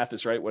save, my math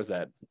is right, what is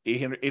that,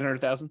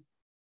 800,000?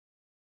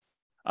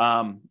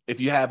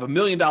 If you have $1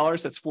 million,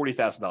 that's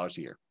 $40,000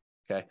 a year.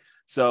 Okay.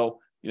 So,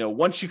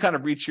 once you kind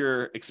of reach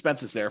your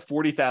expenses there,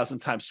 40,000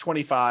 times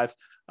 25,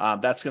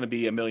 that's going to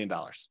be $1 million.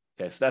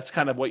 Okay, so that's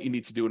kind of what you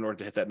need to do in order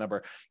to hit that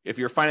number. If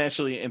you're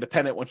financially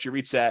independent, once you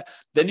reach that,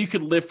 then you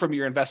can live from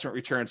your investment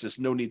returns. There's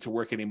no need to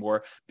work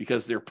anymore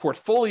because their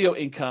portfolio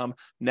income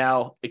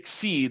now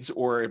exceeds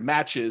or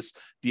matches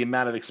the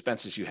amount of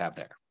expenses you have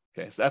there.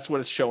 Okay, so that's what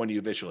it's showing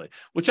you visually,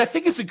 which I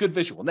think is a good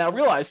visual. Now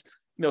realize,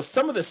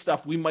 some of this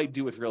stuff we might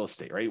do with real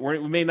estate, right?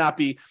 We may not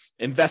be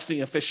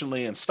investing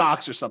efficiently in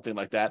stocks or something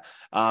like that.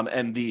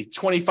 And the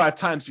 25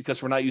 times,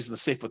 because we're not using the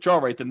safe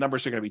withdrawal rate, the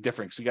numbers are going to be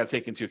different. So we got to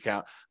take into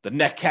account the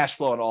net cash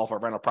flow on all of our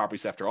rental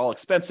properties after all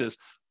expenses.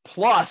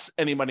 plus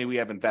any money we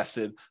have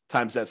invested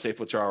times that safe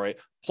withdrawal rate,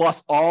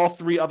 plus all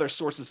three other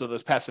sources of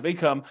those passive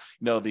income,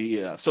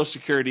 the Social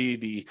Security,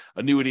 the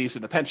annuities,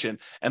 and the pension.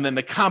 And then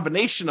the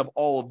combination of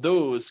all of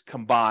those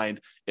combined,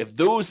 if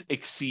those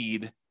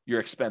exceed your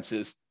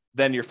expenses,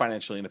 then you're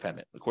financially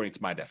independent, according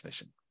to my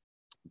definition.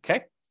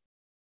 Okay?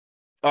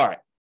 All right.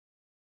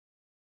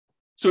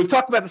 So we've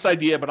talked about this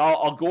idea, but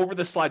I'll go over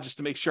this slide just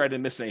to make sure I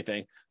didn't miss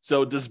anything.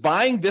 So does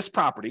buying this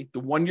property, the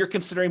one you're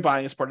considering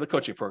buying as part of the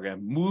coaching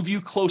program, move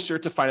you closer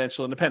to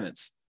financial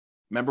independence?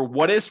 Remember,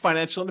 what is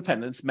financial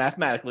independence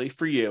mathematically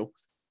for you?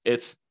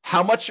 It's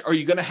how much are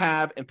you going to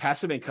have in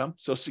passive income,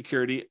 Social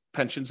Security,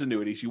 pensions,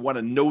 annuities. You want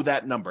to know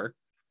that number.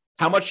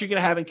 How much you're going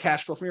to have in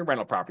cash flow from your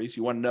rental properties.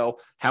 You want to know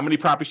how many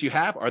properties you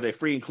have. Are they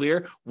free and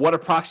clear? What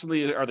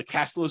approximately are the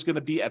cash flows going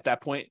to be at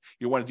that point?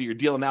 You want to do your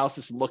deal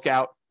analysis and look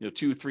out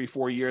 2, 3,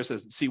 4 years and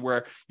see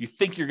where you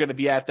think you're going to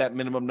be at that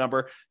minimum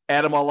number.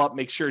 Add them all up,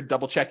 make sure,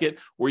 double check it,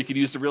 or you could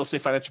use the Real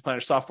Estate Financial Planner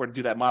software to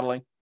do that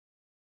modeling.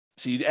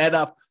 So you add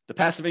up the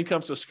passive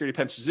income, Social Security,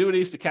 pensions,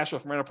 annuities, the cash flow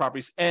from rental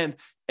properties, and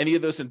any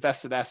of those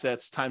invested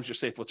assets times your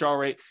safe withdrawal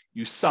rate.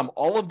 You sum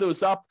all of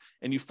those up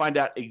and you find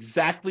out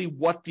exactly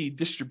what the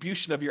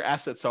distribution of your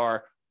assets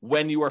are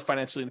when you are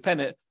financially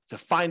independent to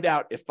find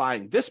out if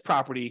buying this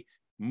property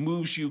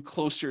moves you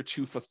closer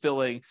to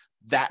fulfilling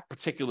that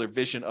particular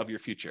vision of your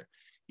future.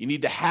 You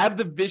need to have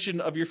the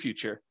vision of your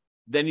future.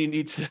 Then you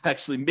need to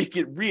actually make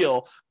it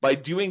real by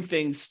doing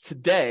things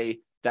today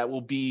that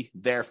will be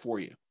there for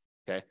you.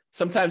 Okay.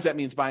 Sometimes that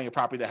means buying a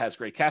property that has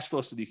great cash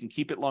flow so that you can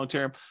keep it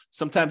long-term.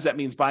 Sometimes that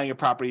means buying a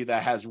property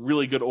that has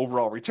really good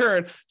overall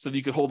return so that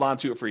you can hold on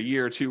to it for a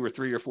year or 2 or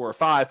 3 or 4 or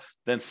 5,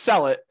 then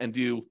sell it and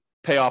do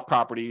pay off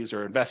properties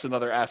or invest in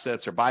other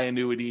assets or buy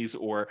annuities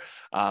or,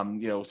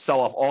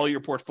 sell off all your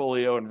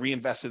portfolio and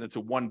reinvest it into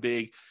one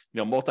big,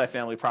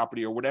 multifamily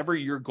property or whatever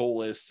your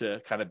goal is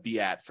to kind of be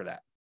at for that.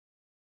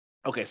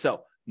 Okay.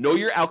 So know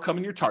your outcome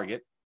and your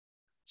target.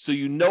 So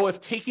you know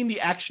if taking the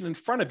action in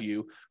front of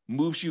you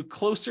moves you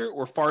closer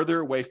or farther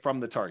away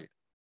from the target.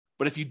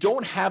 But if you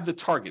don't have the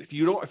target, if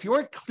you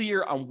aren't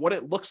clear on what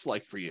it looks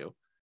like for you,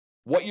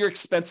 what your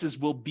expenses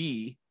will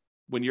be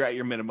when you're at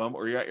your minimum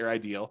or you're at your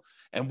ideal,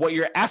 and what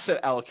your asset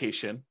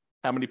allocation,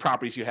 how many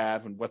properties you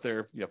have and what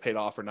they're paid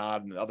off or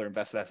not, and other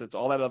invested assets,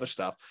 all that other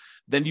stuff,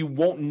 then you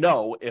won't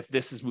know if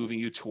this is moving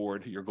you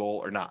toward your goal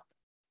or not.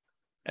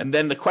 And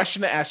then the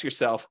question to ask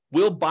yourself,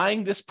 will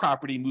buying this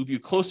property move you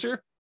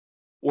closer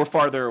or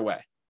farther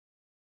away?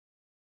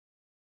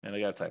 And I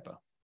got a typo.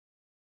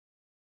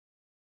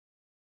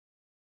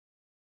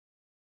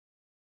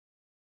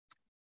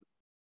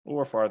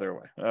 Or farther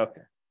away.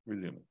 Okay,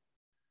 resuming.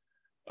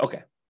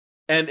 Okay.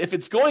 And if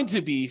it's going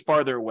to be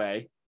farther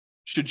away,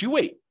 should you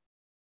wait?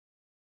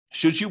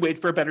 Should you wait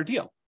for a better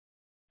deal?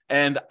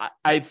 And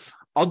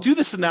I'll do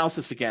this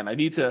analysis again.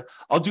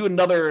 I'll do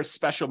another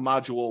special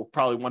module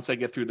probably once I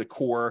get through the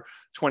core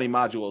 20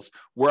 modules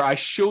where I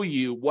show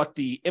you what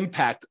the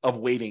impact of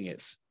waiting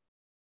is.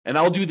 And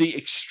I'll do the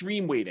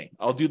extreme waiting.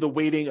 I'll do the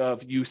waiting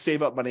of you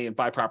save up money and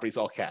buy properties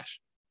all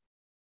cash.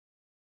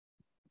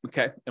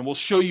 Okay. And we'll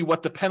show you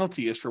what the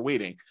penalty is for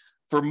waiting.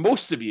 For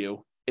most of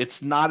you,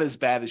 it's not as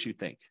bad as you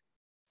think.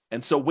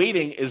 And so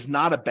waiting is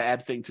not a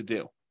bad thing to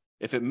do.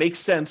 If it makes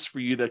sense for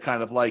you to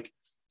kind of like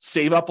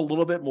save up a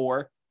little bit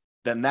more,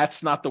 then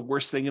that's not the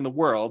worst thing in the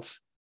world.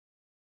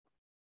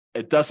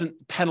 It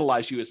doesn't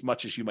penalize you as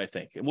much as you might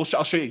think. And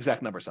I'll show you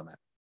exact numbers on that.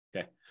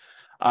 Okay.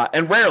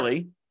 And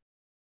rarely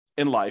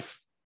in life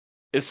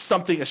is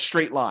something a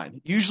straight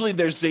line. Usually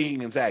there's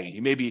zigging and zagging.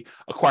 You may be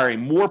acquiring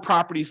more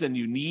properties than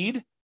you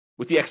need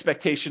with the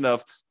expectation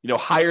of,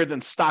 higher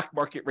than stock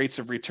market rates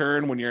of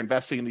return when you're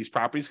investing in these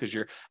properties because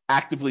you're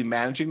actively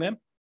managing them.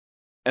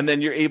 And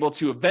then you're able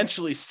to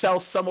eventually sell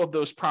some of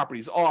those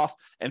properties off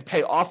and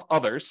pay off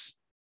others,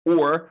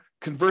 or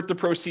convert the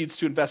proceeds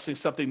to investing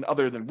something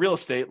other than real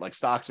estate, like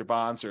stocks or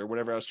bonds or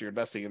whatever else you're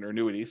investing in, or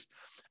annuities,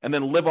 and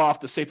then live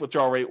off the safe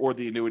withdrawal rate or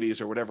the annuities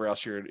or whatever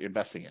else you're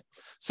investing in.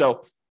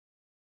 So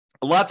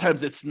a lot of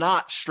times it's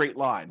not straight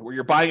line where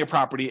you're buying a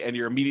property and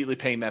you're immediately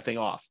paying that thing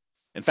off.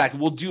 In fact,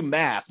 we'll do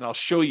math and I'll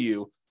show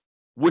you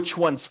which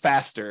one's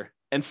faster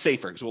and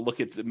safer, because we'll look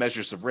at the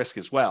measures of risk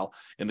as well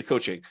in the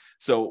coaching.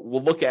 So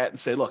we'll look at and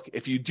say, look,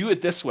 if you do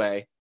it this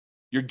way,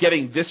 you're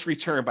getting this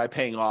return by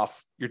paying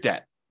off your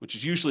debt, which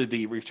is usually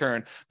the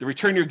return. The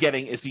return you're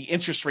getting is the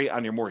interest rate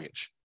on your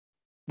mortgage,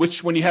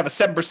 which when you have a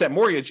 7%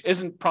 mortgage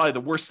isn't probably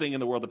the worst thing in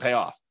the world to pay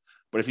off.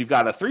 But if you've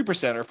got a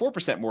 3% or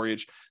 4%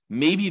 mortgage,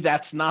 maybe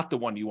that's not the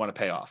one you want to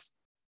pay off.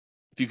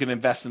 If you can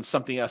invest in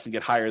something else and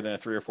get higher than a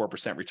 3 or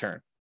 4%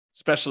 return,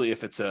 especially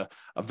if it's a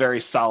very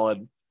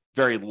solid,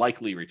 very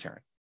likely return.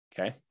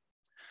 Okay.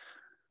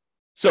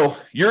 So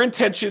your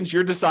intentions,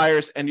 your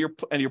desires, and your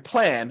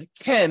plan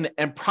can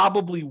and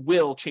probably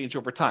will change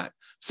over time.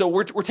 So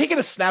we're taking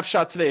a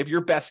snapshot today of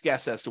your best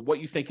guess as to what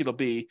you think it'll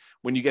be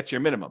when you get to your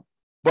minimum.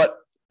 But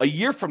a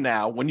year from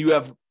now, when you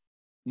have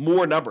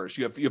more numbers,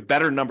 you have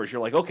better numbers,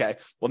 you're like, okay,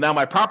 well, now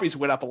my properties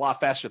went up a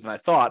lot faster than I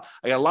thought.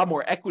 I got a lot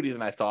more equity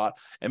than I thought.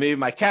 And maybe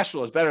my cash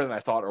flow is better than I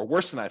thought or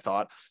worse than I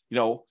thought.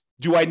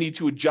 do I need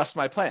to adjust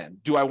my plan?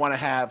 Do I want to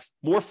have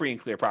more free and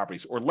clear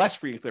properties or less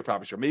free and clear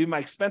properties? Or maybe my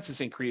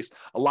expenses increased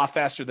a lot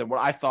faster than what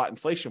I thought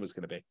inflation was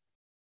going to be.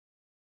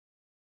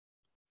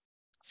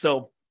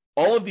 So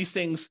all of these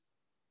things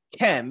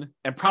can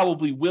and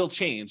probably will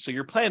change. So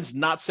your plan's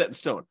not set in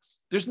stone.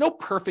 There's no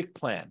perfect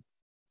plan,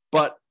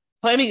 but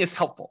planning is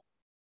helpful.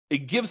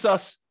 It gives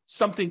us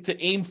something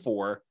to aim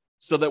for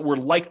so that we're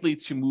likely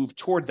to move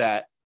toward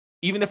that,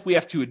 even if we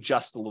have to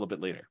adjust a little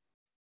bit later.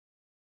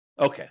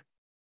 Okay.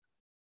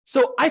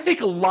 So I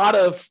think a lot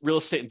of real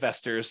estate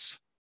investors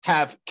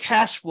have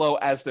cash flow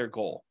as their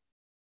goal.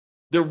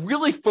 They're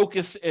really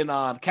focused in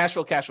on cash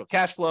flow, cash flow,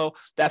 cash flow.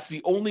 That's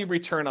the only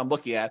return I'm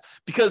looking at,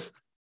 because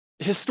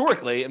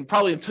historically, and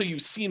probably until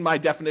you've seen my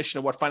definition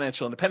of what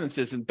financial independence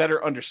is and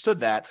better understood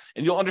that,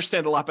 and you'll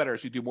understand a lot better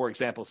as we do more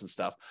examples and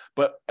stuff.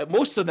 But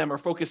most of them are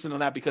focusing on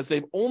that because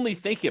they only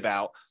think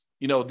about,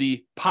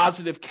 the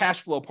positive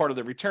cash flow part of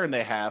the return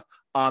they have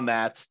on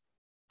that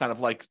kind of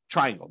like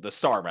triangle, the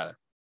star rather.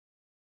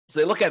 So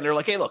they look at it and they're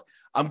like, hey, look,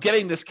 I'm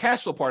getting this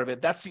cash flow part of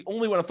it. That's the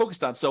only one I'm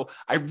focused on. So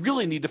I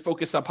really need to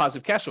focus on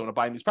positive cash flow when I'm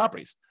buying these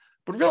properties.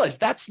 But realize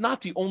that's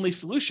not the only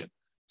solution.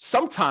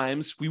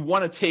 Sometimes we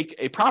want to take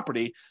a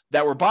property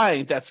that we're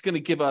buying that's going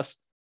to give us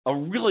a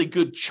really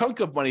good chunk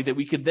of money that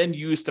we could then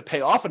use to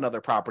pay off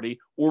another property,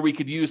 or we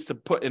could use to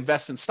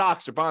invest in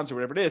stocks or bonds or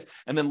whatever it is,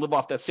 and then live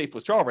off that safe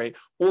withdrawal rate,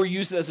 or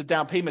use it as a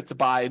down payment to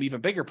buy an even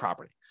bigger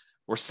property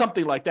or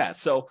something like that.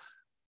 So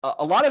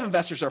a lot of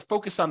investors are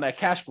focused on that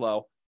cash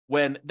flow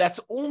when that's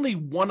only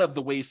one of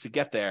the ways to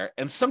get there.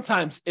 And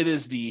sometimes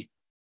it's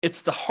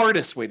the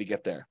hardest way to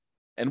get there.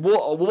 And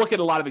we'll look at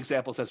a lot of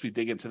examples as we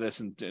dig into this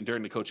and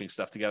during the coaching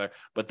stuff together,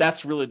 but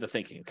that's really the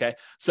thinking. Okay.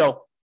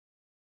 So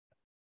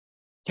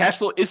cash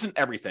flow isn't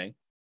everything.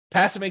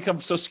 Passive income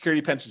from Social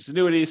Security, pensions,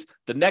 annuities,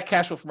 the net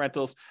cash flow from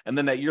rentals, and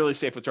then that yearly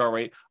safe withdrawal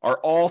rate are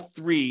all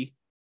 3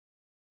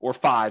 or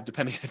 5,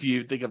 depending if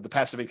you think of the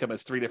passive income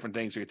as 3 different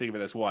things or you think of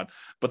it as one.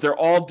 But they're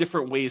all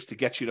different ways to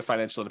get you to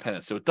financial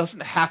independence. So it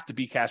doesn't have to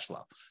be cash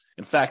flow.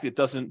 In fact, it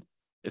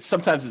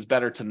sometimes is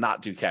better to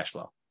not do cash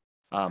flow.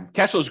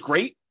 Cash flow is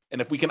great. And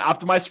if we can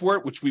optimize for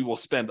it, which we will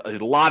spend a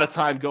lot of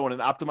time going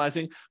and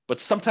optimizing, but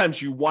sometimes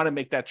you want to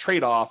make that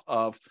trade-off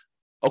of,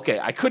 okay,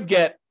 I could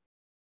get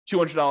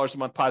 $200 a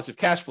month positive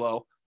cash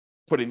flow,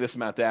 putting this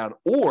amount down,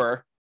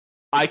 or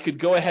I could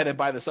go ahead and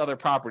buy this other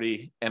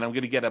property and I'm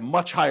going to get a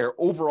much higher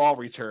overall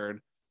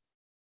return.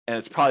 And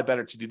it's probably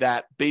better to do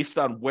that based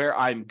on where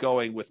I'm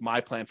going with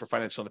my plan for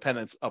financial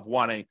independence of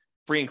wanting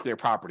free and clear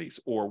properties,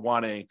 or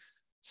wanting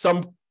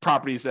some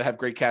properties that have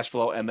great cash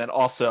flow, and then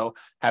also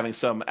having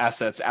some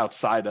assets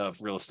outside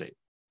of real estate.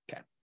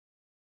 Okay.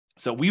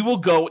 So we will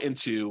go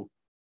into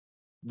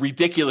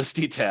ridiculous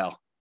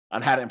detail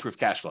on how to improve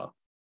cash flow.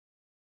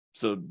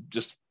 So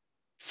just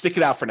stick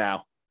it out for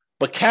now.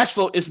 But cash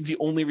flow isn't the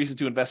only reason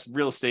to invest in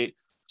real estate.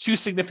 2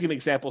 significant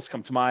examples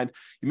come to mind.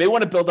 You may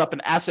want to build up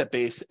an asset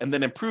base and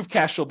then improve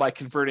cash flow by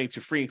converting to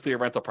free and clear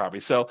rental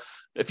property. So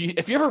if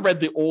you ever read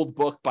the old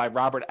book by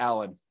Robert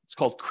Allen, it's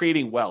called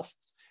Creating Wealth.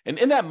 And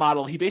in that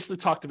model, he basically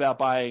talked about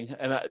buying,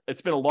 and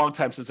it's been a long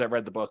time since I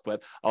read the book,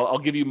 but I'll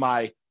give you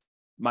my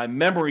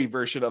memory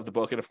version of the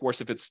book. And of course,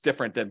 if it's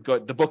different, then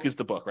the book is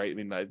the book, right? I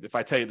mean, if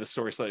I tell you the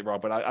story slightly wrong,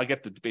 but I'll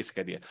get the basic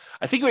idea.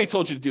 I think what he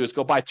told you to do is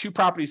go buy 2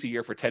 properties a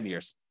year for 10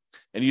 years.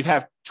 And you'd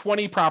have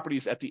 20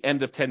 properties at the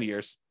end of 10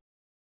 years.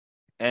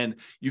 And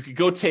you could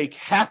go take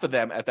half of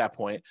them at that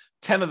point,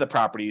 10 of the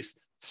properties,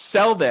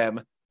 sell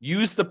them,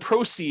 use the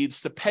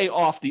proceeds to pay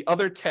off the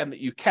other 10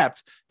 that you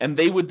kept, and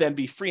they would then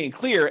be free and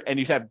clear, and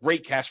you'd have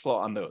great cash flow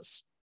on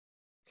those.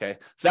 Okay,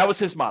 so that was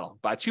his model.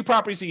 Buy 2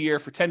 properties a year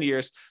for 10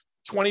 years,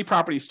 20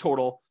 properties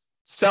total,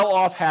 sell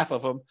off half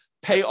of them,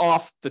 pay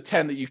off the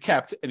 10 that you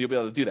kept, and you'll be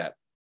able to do that.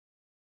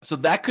 So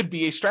that could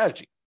be a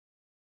strategy.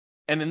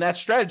 And in that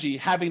strategy,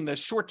 having the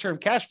short-term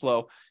cash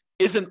flow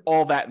isn't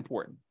all that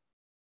important.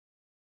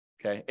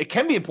 Okay, it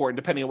can be important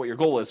depending on what your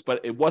goal is,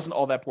 but it wasn't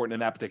all that important in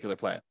that particular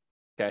plan.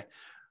 Okay,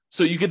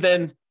 so you could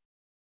then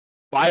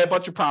buy a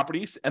bunch of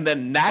properties and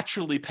then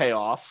naturally pay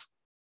off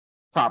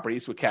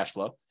properties with cash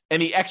flow.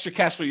 Any extra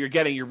cash flow you're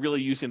getting, you're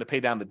really using to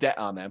pay down the debt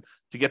on them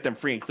to get them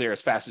free and clear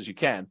as fast as you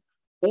can.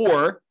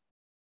 Or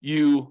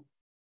you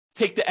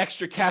take the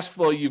extra cash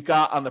flow you've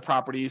got on the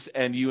properties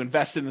and you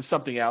invest it in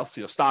something else,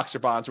 stocks or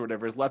bonds or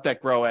whatever, let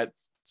that grow at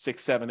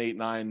 6, 7, 8,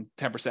 9,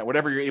 10%,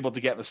 whatever you're able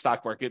to get in the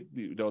stock market,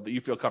 that you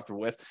feel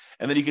comfortable with.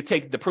 And then you could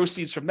take the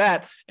proceeds from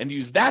that and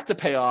use that to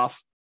pay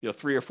off,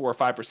 3 or 4 or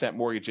 5%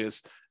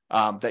 mortgages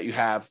that you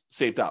have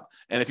saved up.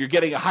 And if you're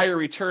getting a higher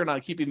return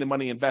on keeping the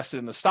money invested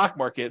in the stock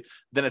market,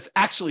 then it's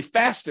actually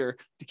faster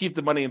to keep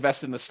the money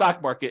invested in the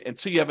stock market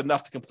until you have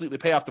enough to completely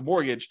pay off the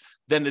mortgage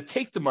than to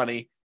take the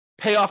money,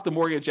 pay off the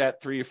mortgage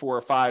at 3 or 4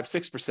 or 5,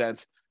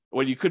 6%,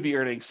 when you could be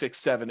earning 6,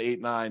 7,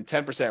 8, 9,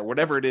 10%,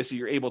 whatever it is that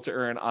you're able to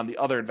earn on the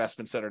other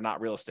investments that are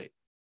not real estate.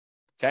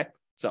 Okay.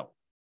 So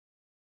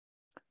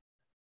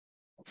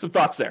some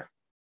thoughts there.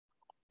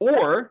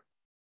 Or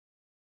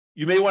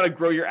you may want to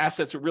grow your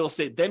assets with real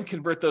estate, then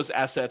convert those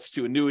assets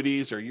to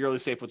annuities or yearly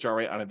safe withdrawal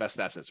rate on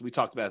invested assets. We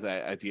talked about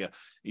that idea.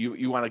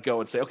 You want to go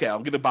and say, okay,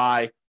 I'm going to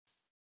buy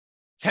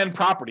 10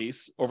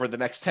 properties over the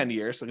next 10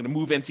 years. So I'm going to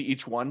move into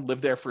each one,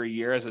 live there for a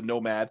year as a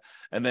nomad,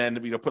 and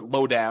then, put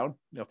low down,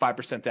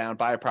 5% down,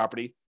 buy a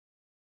property,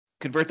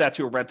 convert that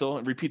to a rental,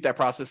 and repeat that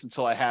process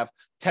until I have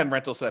 10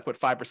 rentals that I put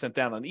 5%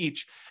 down on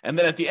each. And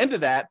then at the end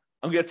of that,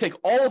 I'm going to take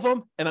all of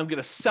them and I'm going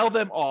to sell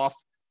them off,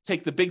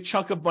 take the big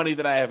chunk of money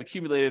that I have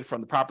accumulated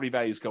from the property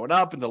values going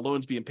up and the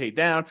loans being paid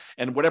down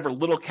and whatever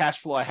little cash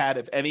flow I had,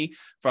 if any,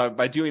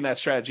 by doing that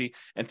strategy,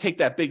 and take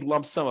that big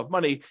lump sum of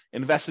money,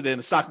 invest it in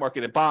the stock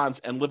market and bonds,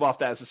 and live off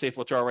that as a safe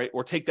withdrawal rate,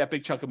 or take that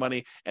big chunk of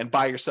money and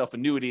buy yourself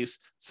annuities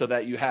so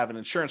that you have an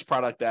insurance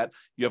product that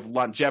you have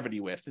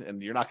longevity with,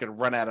 and you're not going to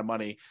run out of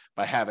money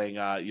by having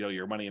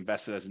your money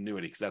invested as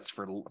annuity, because that's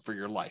for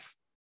your life,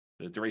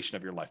 the duration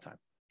of your lifetime.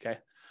 Okay.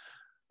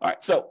 All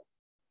right. So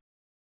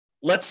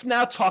let's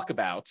now talk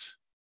about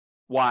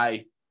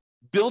why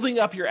building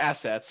up your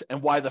assets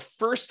and why the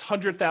first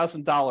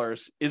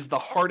 $100,000 is the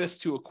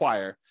hardest to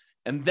acquire.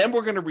 And then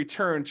we're going to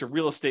return to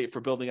real estate for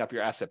building up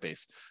your asset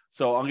base.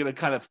 So I'm going to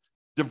kind of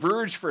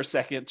diverge for a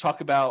second, talk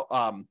about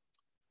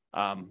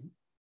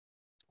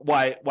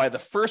why the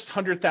first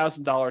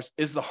 $100,000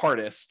 is the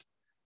hardest.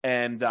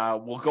 And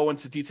we'll go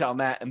into detail on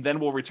that, and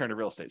then we'll return to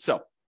real estate.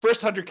 So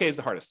first 100K is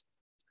the hardest.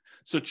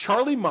 So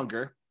Charlie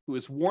Munger, who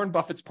is Warren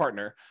Buffett's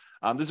partner,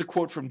 this is a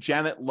quote from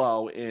Janet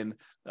Lowe in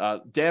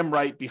Damn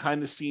Right,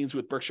 Behind the Scenes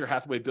with Berkshire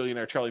Hathaway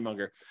billionaire Charlie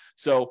Munger.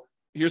 So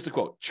here's the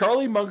quote.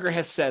 Charlie Munger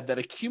has said that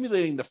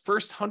accumulating the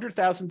first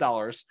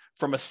 $100,000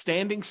 from a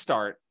standing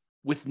start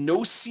with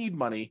no seed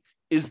money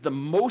is the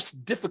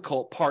most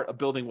difficult part of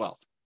building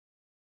wealth.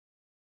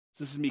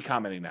 So this is me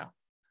commenting now.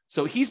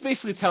 So he's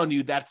basically telling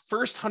you that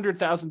first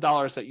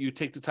 $100,000 that you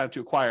take the time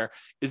to acquire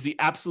is the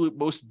absolute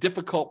most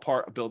difficult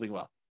part of building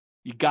wealth.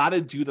 You got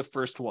to do the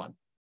first one.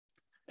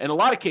 In a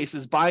lot of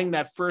cases, buying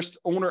that first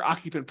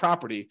owner-occupant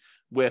property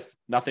with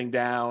nothing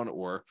down,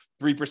 or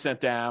 3%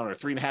 down, or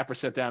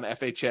 3.5% down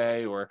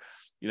FHA, or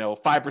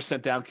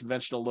 5% down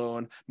conventional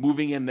loan,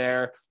 moving in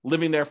there,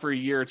 living there for a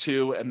year or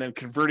two, and then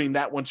converting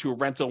that one to a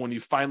rental when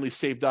you finally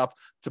saved up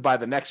to buy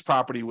the next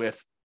property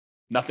with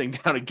nothing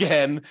down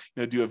again,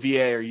 do a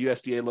VA or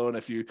USDA loan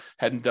if you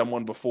hadn't done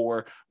one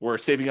before, or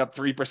saving up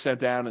 3%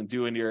 down and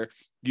doing your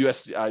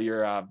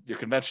your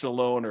conventional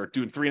loan, or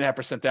doing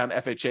 3.5% down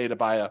FHA to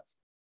buy a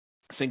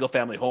single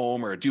family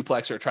home or a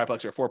duplex or a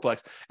triplex or a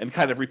fourplex, and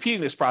kind of repeating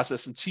this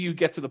process until you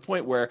get to the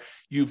point where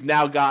you've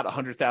now got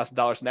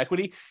 $100,000 in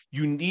equity.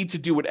 You need to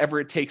do whatever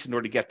it takes in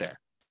order to get there.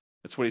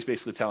 That's what he's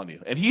basically telling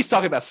you. And he's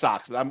talking about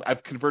stocks, but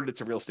I've converted it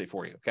to real estate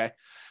for you. Okay.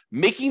 I'm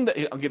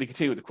going to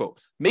continue with the quote.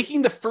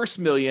 Making the first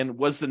million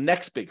was the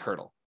next big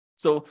hurdle.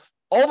 So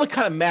all the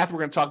kind of math we're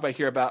going to talk about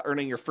here about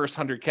earning your first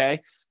 100K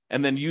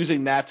and then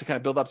using that to kind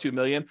of build up to $1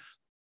 million,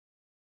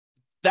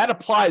 that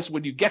applies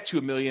when you get to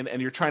 $1 million and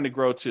you're trying to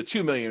grow to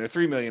 2 million or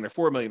 3 million or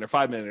 4 million or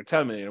 5 million or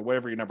 10 million or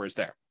whatever your number is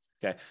there.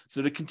 Okay.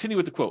 So to continue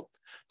with the quote,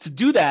 to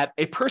do that,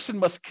 a person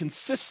must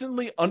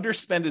consistently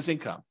underspend his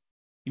income.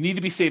 You need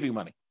to be saving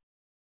money.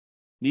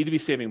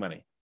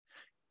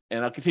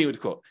 And I'll continue with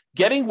the quote.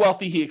 Getting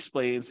wealthy, he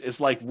explains,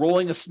 is like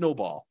rolling a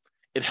snowball.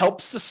 It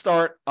helps to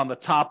start on the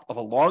top of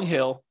a long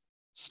hill,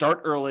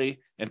 start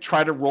early, and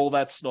try to roll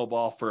that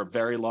snowball for a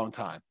very long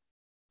time.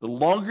 The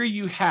longer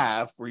you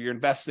have where you're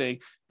investing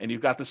and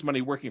you've got this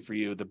money working for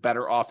you, the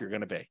better off you're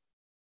going to be.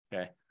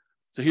 Okay.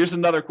 So here's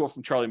another quote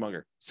from Charlie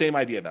Munger. Same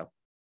idea though.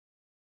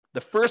 The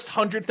first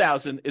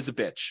 100,000 is a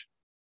bitch,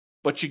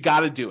 but you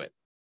got to do it.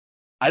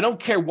 I don't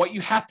care what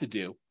you have to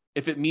do.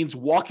 If it means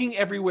walking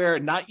everywhere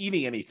and not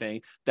eating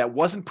anything that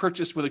wasn't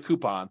purchased with a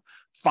coupon,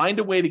 find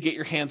a way to get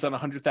your hands on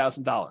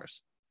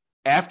 $100,000.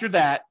 After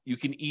that, you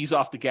can ease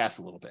off the gas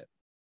a little bit.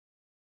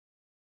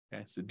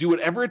 Okay. So do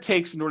whatever it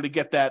takes in order to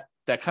get that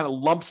kind of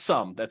lump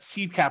sum, that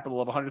seed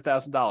capital of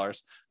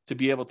 $100,000 to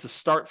be able to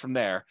start from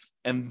there.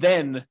 And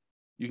then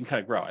you can kind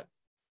of grow it.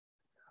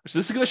 So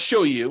this is going to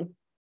show you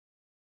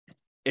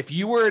if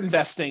you were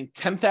investing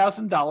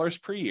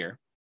 $10,000 per year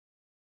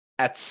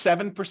at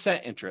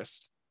 7%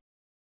 interest,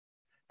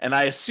 and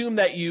I assume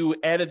that you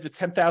added the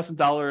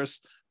 $10,000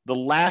 the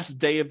last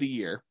day of the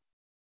year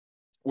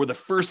or the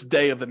first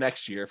day of the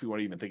next year, if you want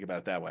to even think about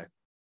it that way.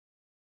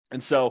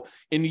 And so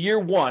in year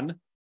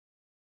one,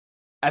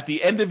 at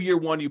the end of year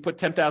one, you put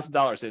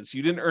 $10,000 in. So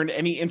you didn't earn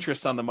any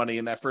interest on the money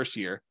in that first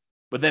year.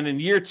 But then in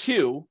year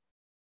two,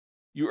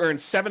 you earned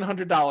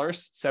 $700,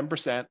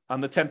 7%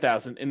 on the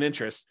 $10,000 in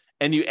interest,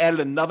 and you added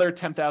another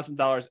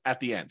 $10,000 at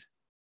the end.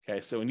 Okay,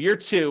 so in year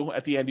two,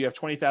 at the end, you have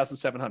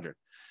 $20,700.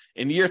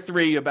 In year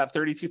three, you have about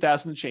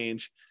 $32,000 and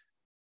change.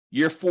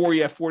 Year four,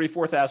 you have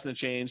 $44,000 and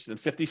change. Then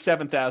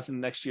 $57,000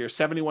 next year,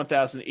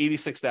 $71,000,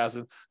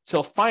 $86,000,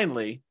 till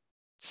finally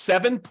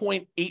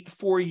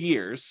 7.84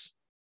 years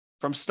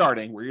from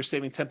starting, where you're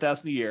saving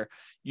 $10,000 a year,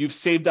 you've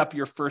saved up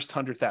your first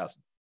 $100,000.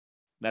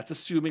 That's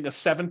assuming a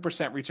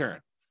 7% return.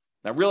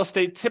 Now, real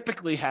estate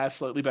typically has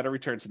slightly better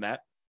returns than that.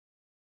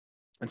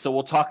 And so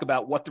we'll talk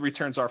about what the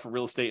returns are for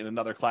real estate in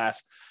another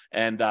class,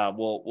 and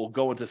we'll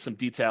go into some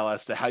detail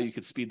as to how you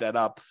could speed that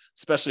up,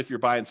 especially if you're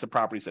buying some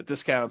properties at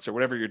discounts or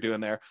whatever you're doing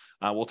there.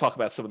 We'll talk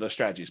about some of those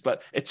strategies.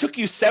 But it took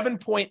you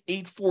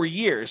 7.84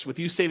 years with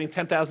you saving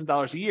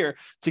 $10,000 a year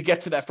to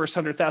get to that first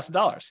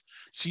 $100,000.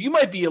 So you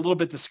might be a little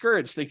bit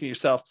discouraged, thinking to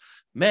yourself,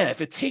 man,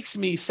 if it takes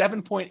me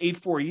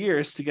 7.84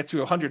 years to get to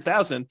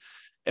 100,000,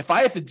 if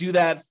I have to do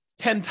that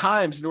 10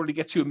 times in order to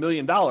get to $1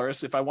 million,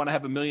 if I want to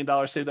have $1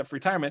 million saved up for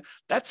retirement,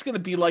 that's going to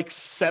be like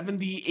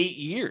 78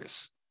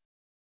 years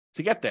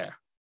to get there.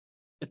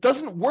 It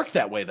doesn't work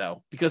that way,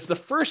 though, because the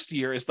first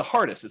year is the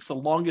hardest. It's the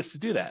longest to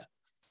do that.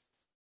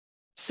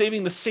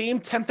 Saving the same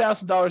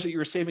 $10,000 that you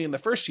were saving in the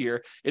first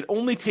year, it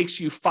only takes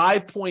you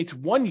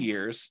 5.1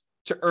 years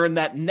to earn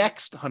that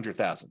next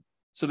 100,000.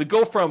 So to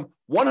go from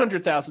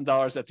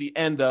 $100,000 at the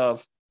end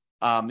of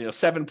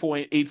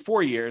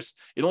 7.84 years,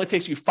 it only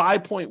takes you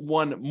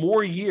 5.1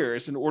 more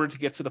years in order to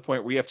get to the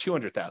point where you have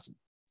 200,000.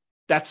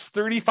 That's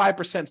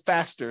 35%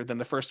 faster than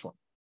the first one.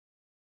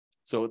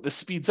 So this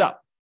speeds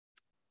up.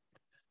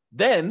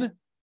 Then,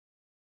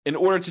 in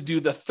order to do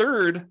the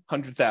third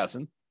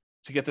 100,000,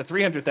 to get the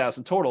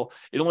 300,000 total,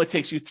 it only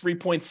takes you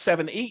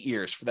 3.78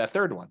 years for that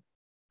third one.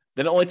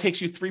 Then it only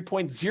takes you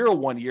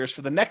 3.01 years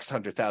for the next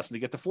 100,000 to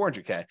get to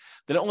 400K.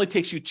 Then it only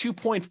takes you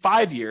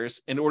 2.5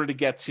 years in order to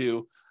get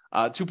to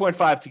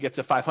 2.5 to get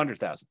to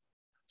 500,000.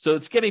 So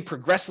it's getting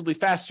progressively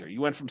faster. You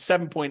went from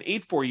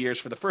 7.84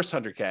 years for the first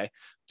 100K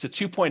to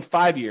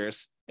 2.5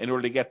 years in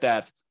order to get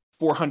that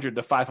 400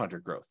 to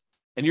 500 growth.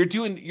 And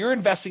you're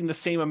investing the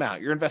same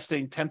amount. You're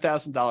investing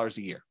 $10,000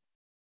 a year.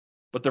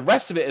 But the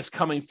rest of it is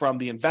coming from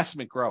the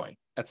investment growing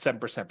at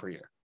 7% per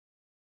year.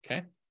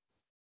 Okay.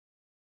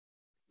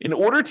 In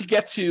order to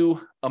get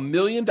to $1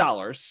 million,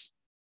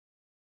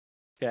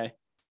 okay,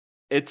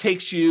 it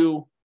takes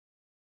you,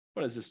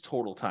 what is this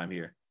total time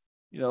here?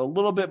 A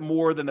little bit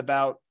more than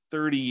about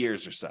 30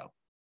 years or so.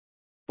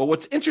 But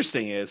what's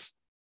interesting is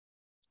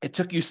it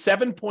took you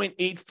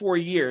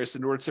 7.84 years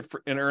in order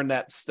to earn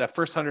that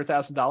first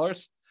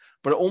 $100,000,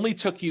 but it only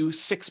took you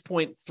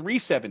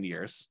 6.37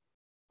 years,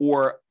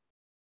 or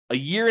a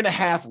year and a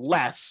half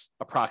less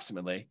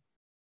approximately,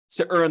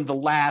 to earn the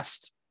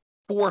last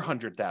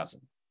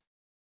 400,000.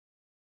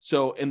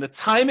 So in the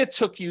time it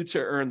took you to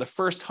earn the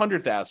first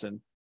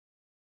 100,000,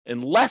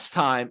 in less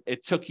time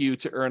it took you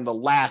to earn the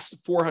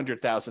last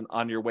 400,000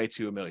 on your way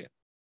to $1 million.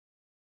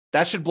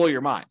 That should blow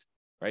your mind,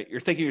 right? You're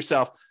thinking to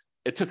yourself,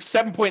 it took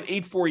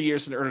 7.84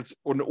 years in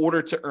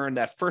order to earn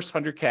that first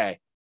 100K,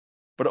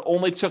 but it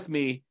only took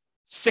me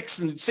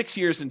 6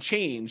 years and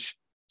change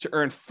to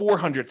earn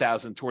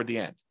 400,000 toward the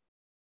end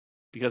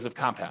because of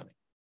compounding.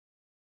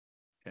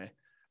 Okay.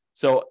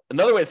 So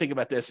another way to think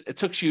about this, it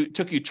took you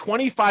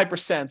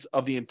 25%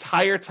 of the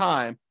entire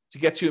time to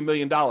get to $1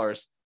 million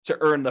to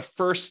earn the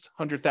first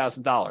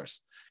 $100,000.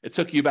 It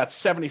took you about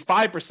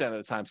 75% of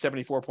the time,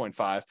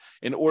 74.5,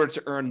 in order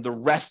to earn the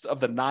rest of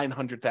the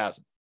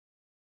 900,000.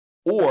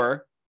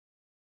 Or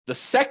the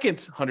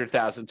second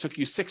 100,000 took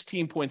you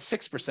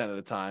 16.6% of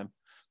the time.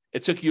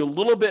 It took you a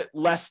little bit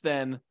less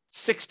than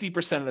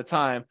 60% of the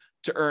time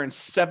to earn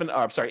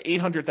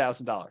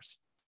 $800,000,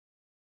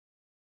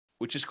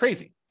 which is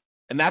crazy.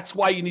 And that's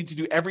why you need to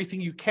do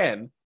everything you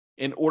can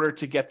in order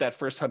to get that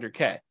first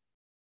 100K,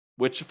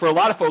 which for a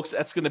lot of folks,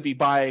 that's going to be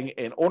buying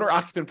an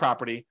owner-occupant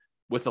property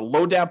with a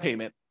low down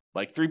payment,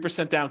 like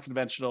 3% down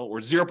conventional or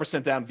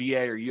 0% down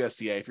VA or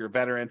USDA if you're a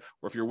veteran,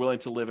 or if you're willing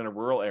to live in a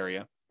rural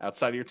area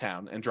outside of your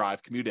town and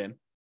commute in,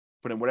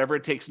 put in whatever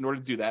it takes in order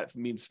to do that. If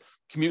it means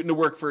commuting to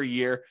work for a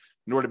year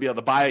in order to be able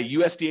to buy a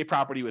USDA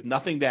property with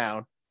nothing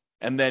down,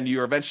 and then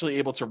you're eventually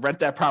able to rent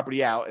that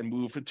property out and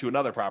move to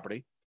another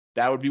property,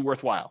 that would be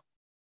worthwhile.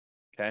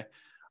 Okay.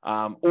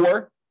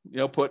 Or,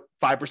 put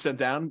 5%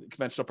 down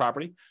conventional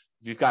property.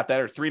 If you've got that,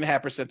 or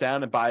 3.5%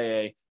 down, and buy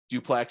a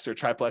duplex or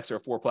triplex or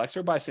a fourplex,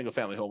 or buy a single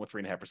family home with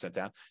 3.5%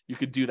 down. You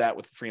could do that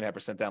with a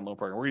 3.5% down loan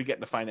program. We're going to get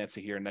into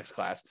financing here in next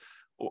class.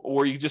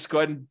 Or you just go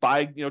ahead and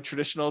buy,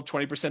 traditional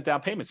 20% down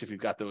payments if you've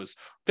got those,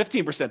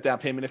 15% down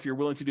payment if you're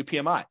willing to do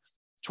PMI,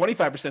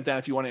 25% down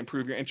if you want to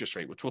improve your interest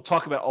rate, which we'll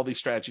talk about all these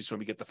strategies when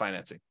we get to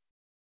financing.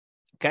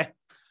 Okay.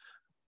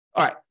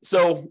 All right.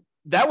 So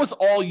that was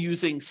all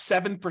using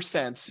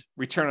 7%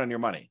 return on your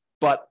money,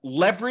 but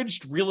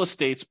leveraged real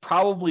estate's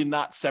probably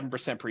not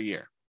 7% per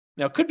year.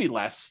 Now it could be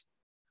less,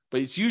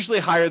 but it's usually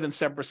higher than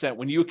 7%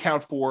 when you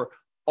account for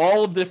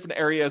all of the different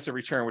areas of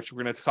return, which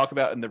we're going to talk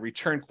about in the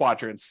return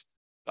quadrants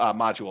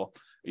module.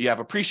 You have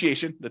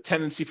appreciation, the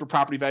tendency for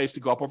property values to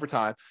go up over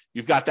time.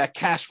 You've got that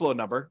cash flow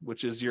number,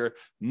 which is your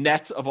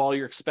net of all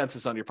your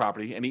expenses on your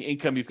property, any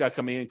income you've got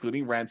coming in,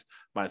 including rent,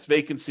 minus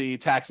vacancy,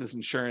 taxes,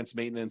 insurance,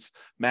 maintenance,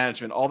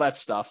 management, all that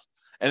stuff.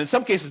 And in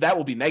some cases, that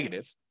will be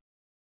negative,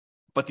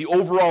 but the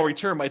overall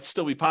return might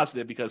still be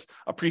positive because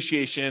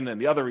appreciation and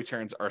the other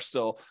returns are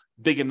still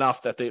big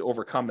enough that they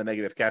overcome the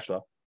negative cash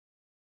flow.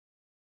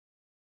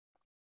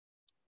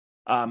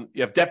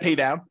 You have debt pay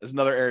down is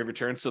another area of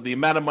return. So the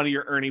amount of money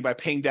you're earning by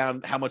paying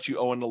down how much you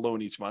owe on the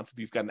loan each month, if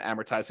you've got an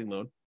amortizing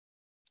loan,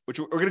 which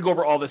we're going to go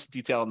over all this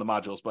detail in the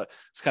modules, but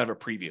it's kind of a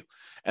preview.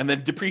 And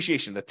then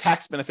depreciation, the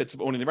tax benefits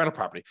of owning the rental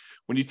property.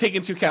 When you take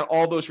into account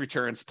all those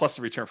returns, plus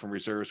the return from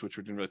reserves, which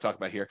we didn't really talk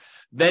about here,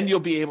 then you'll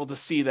be able to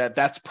see that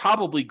that's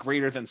probably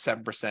greater than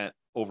 7%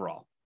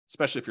 overall,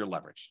 especially if you're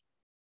leveraged.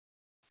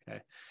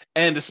 Okay.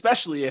 And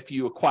especially if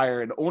you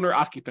acquire an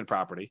owner-occupant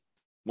property,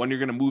 one you're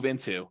going to move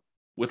into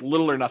with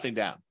little or nothing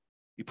down.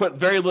 You put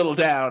very little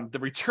down, the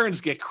returns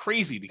get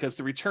crazy because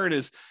the return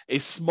is a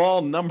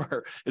small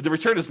number. The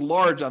return is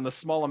large on the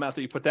small amount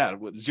that you put down,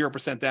 with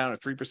 0% down or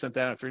 3%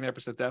 down or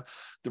 3.5% down.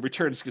 The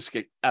returns just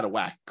get out of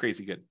whack,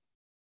 crazy good.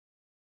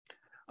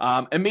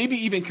 And maybe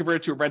even convert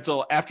it to a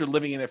rental after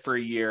living in it for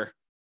a year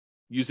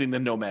using the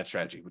nomad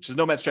strategy, which is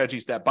nomad strategy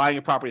is that buying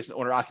a property as an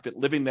owner occupant,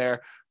 living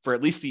there for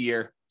at least a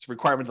year. It's a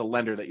requirement of the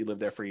lender that you live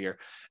there for a year.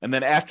 And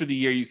then after the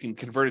year, you can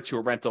convert it to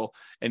a rental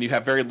and you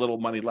have very little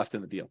money left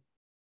in the deal.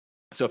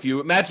 So if you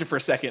imagine for a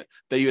second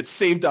that you had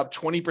saved up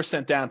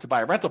 20% down to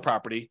buy a rental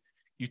property,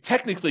 you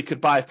technically could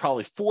buy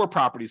probably 4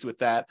 properties with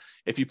that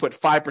if you put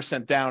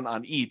 5% down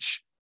on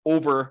each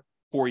over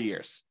 4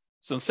 years.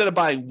 So instead of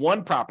buying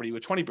one property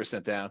with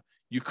 20% down,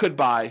 you could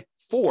buy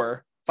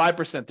 4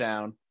 5%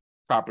 down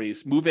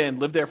properties, move in,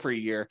 live there for a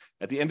year.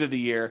 At the end of the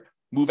year,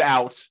 move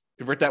out,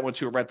 convert that one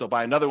to a rental,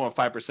 buy another one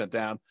 5%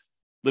 down,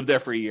 live there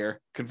for a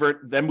year,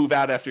 convert, then move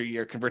out after a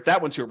year, convert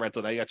that one to a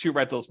rental. Now you got 2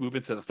 rentals, move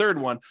into the third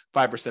one,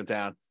 5%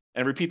 down,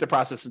 and repeat the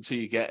process until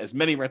you get as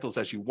many rentals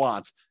as you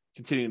want,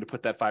 continuing to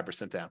put that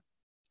 5% down.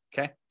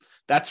 Okay.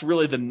 That's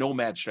really the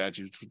nomad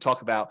strategy, which we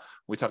talk about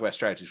when we talk about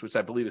strategies, which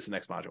I believe is the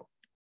next module.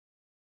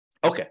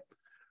 Okay.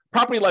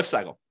 Property life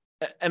cycle.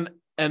 And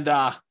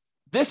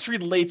this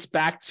relates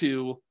back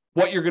to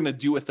what you're going to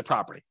do with the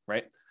property,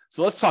 right?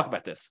 So let's talk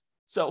about this.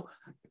 So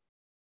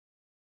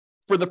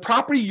for the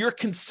property you're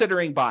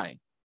considering buying,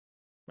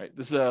 right?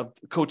 This is a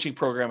coaching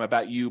program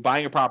about you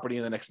buying a property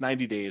in the next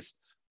 90 days.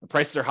 The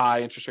prices are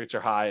high, interest rates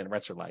are high, and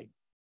rents are light.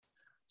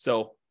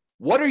 So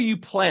what are you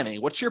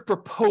planning? What's your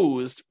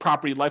proposed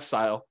property life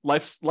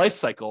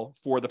cycle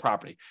for the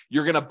property?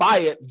 You're going to buy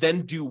it,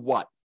 then do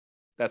what?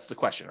 That's the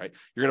question, right?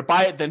 You're going to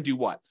buy it, then do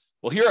what?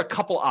 Well, here are a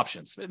couple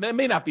options. It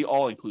may not be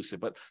all inclusive,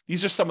 but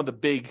these are some of the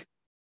big,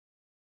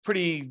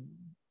 pretty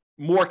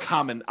more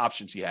common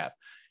options you have.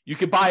 You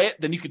could buy it,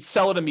 then you could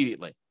sell it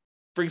immediately.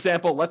 For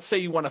example, let's say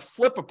you want to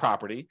flip a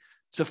property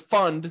to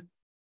fund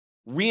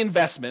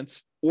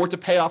reinvestment or to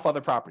pay off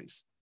other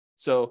properties.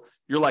 So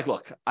you're like,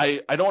 look, I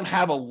don't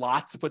have a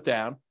lot to put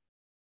down,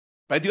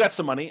 but I do have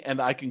some money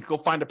and I can go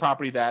find a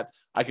property that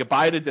I could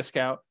buy at a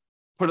discount,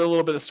 put a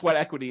little bit of sweat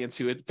equity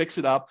into it, fix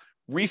it up,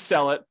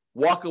 resell it,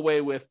 walk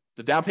away with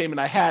the down payment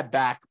I had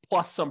back,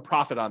 plus some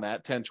profit on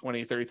that, $10,000,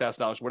 $20,000,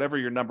 $30,000, whatever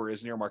your number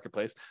is in your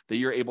marketplace that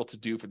you're able to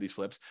do for these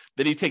flips.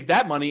 Then you take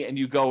that money and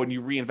you go and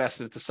you reinvest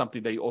it into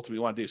something that you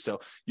ultimately want to do. So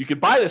you could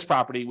buy this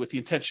property with the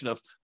intention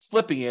of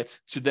flipping it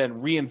to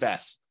then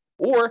reinvest.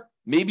 Or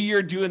maybe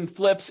you're doing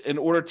flips in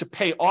order to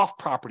pay off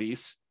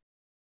properties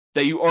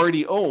that you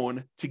already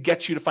own to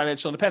get you to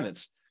financial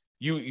independence.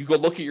 You go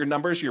look at your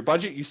numbers, your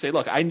budget, you say,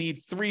 look, I need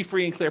 3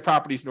 free and clear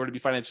properties in order to be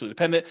financially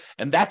independent.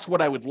 And that's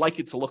what I would like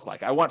it to look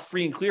like. I want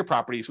free and clear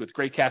properties with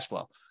great cash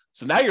flow.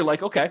 So now you're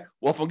like, okay,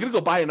 well, if I'm going to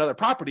go buy another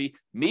property,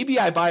 maybe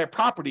I buy a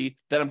property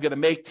that I'm going to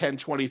make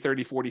 $10,000, $20,000,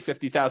 $30,000,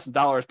 $40,000,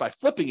 $50,000 by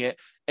flipping it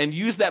and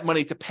use that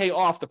money to pay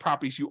off the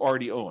properties you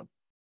already own.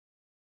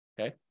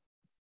 Okay.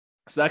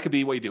 So that could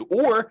be what you do.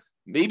 Or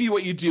maybe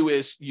what you do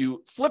is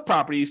you flip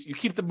properties, you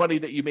keep the money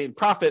that you made in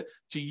profit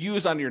to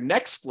use on your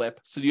next flip.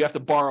 So you have to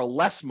borrow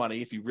less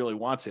money if you really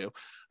want to,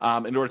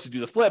 in order to do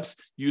the flips,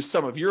 use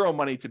some of your own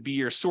money to be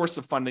your source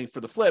of funding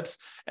for the flips.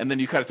 And then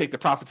you kind of take the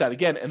profits out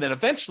again. And then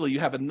eventually you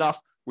have enough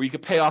where you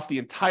could pay off the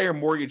entire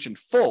mortgage in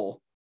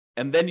full.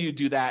 And then you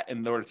do that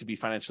in order to be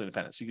financially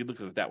independent. So you could look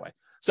at it that way.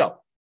 So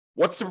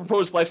what's the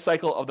proposed life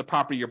cycle of the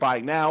property you're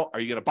buying now? Are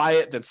you going to buy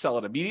it, then sell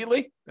it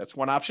immediately? That's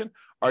one option.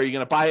 Are you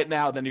going to buy it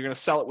now, then you're going to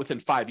sell it within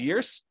 5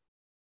 years?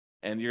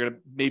 And you're going to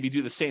maybe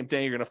do the same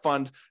thing. You're going to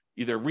fund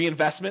either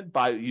reinvestment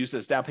by use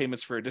as down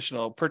payments for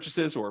additional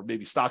purchases, or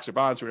maybe stocks or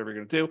bonds, or whatever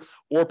you're going to do,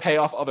 or pay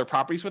off other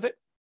properties with it.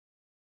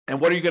 And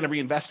what are you going to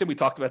reinvest in? We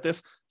talked about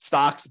this: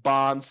 stocks,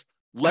 bonds,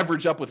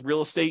 leverage up with real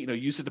estate,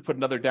 use it to put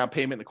another down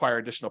payment and acquire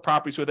additional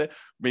properties with it.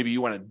 Maybe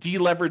you want to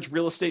deleverage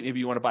real estate.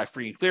 Maybe you want to buy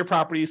free and clear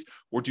properties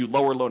or do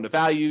lower loan to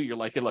value. You're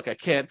like, hey, look, I'm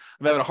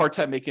having a hard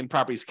time making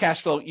properties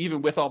cash flow,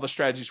 even with all the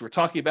strategies we're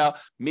talking about.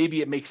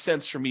 Maybe it makes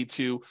sense for me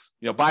to,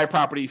 buy a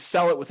property,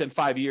 sell it within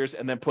 5 years,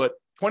 and then put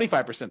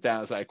 25%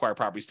 down as I acquire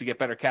properties to get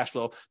better cash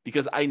flow,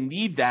 because I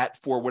need that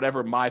for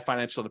whatever my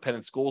financial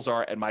independence goals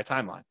are and my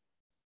timeline.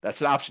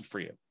 That's an option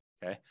for you.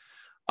 Okay.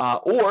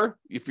 Or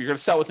if you're going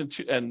to sell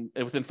within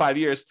 5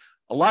 years,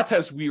 a lot of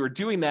times we were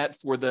doing that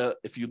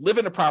if you live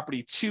in a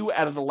property 2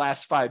 out of the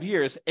last 5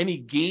 years, any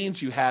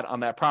gains you had on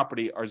that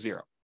property are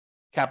zero.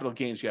 Capital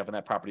gains you have on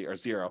that property are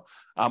zero,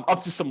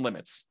 up to some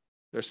limits.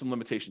 There's some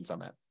limitations on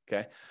that.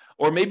 Okay.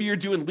 Or maybe you're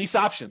doing lease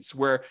options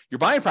where you're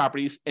buying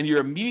properties and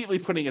you're immediately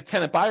putting a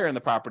tenant buyer in the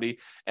property,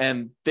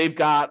 and they've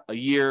got a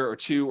year or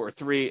 2 or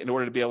 3 in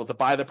order to be able to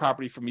buy the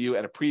property from you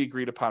at a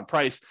pre-agreed upon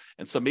price.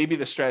 And so maybe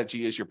the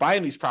strategy is you're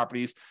buying these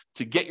properties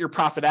to get your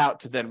profit out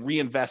to then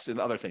reinvest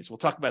in other things. We'll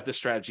talk about this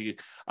strategy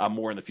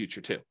more in the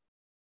future too.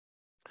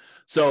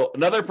 So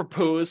another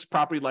proposed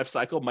property life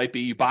cycle might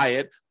be you buy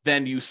it,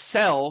 then you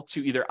sell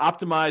to either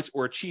optimize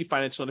or achieve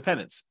financial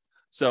independence.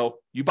 So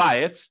you buy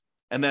it,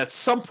 and then at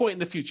some point in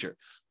the future,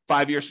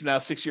 5 years from now,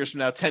 6 years from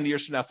now, 10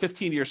 years from now,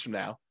 15 years from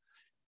now,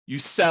 you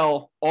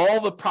sell all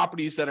the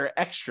properties that are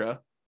extra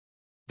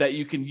that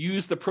you can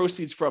use the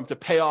proceeds from to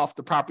pay off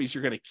the properties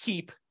you're going to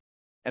keep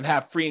and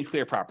have free and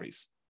clear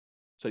properties.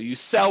 So you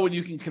sell when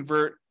you can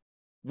convert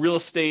real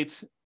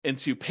estate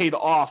into paid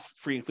off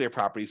free and clear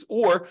properties.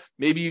 Or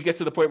maybe you get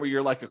to the point where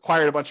you're like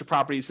acquired a bunch of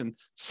properties and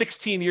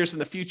 16 years in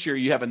the future,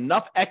 you have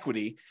enough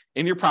equity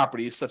in your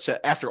properties such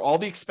that after all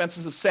the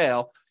expenses of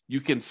sale,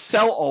 you can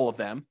sell all of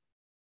them.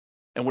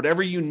 And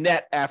whatever you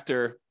net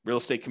after real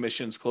estate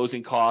commissions,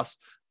 closing costs,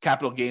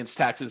 capital gains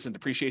taxes, and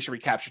depreciation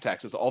recapture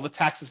taxes, all the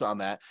taxes on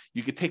that,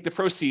 you could take the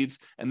proceeds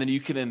and then you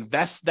can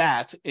invest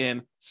that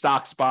in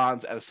stocks,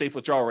 bonds at a safe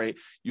withdrawal rate.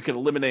 You can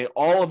eliminate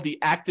all of the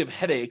active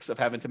headaches of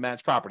having to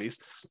manage properties,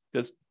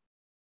 because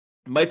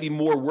it might be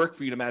more work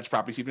for you to manage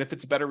properties, even if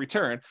it's a better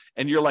return.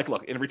 And you're like,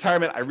 look, in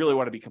retirement, I really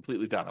want to be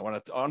completely done. I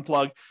want to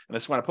unplug and I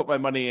just want to put my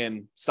money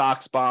in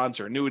stocks,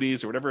 bonds, or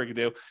annuities or whatever I can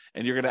do.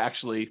 And you're going to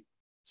actually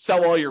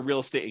sell all your real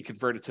estate and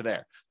convert it to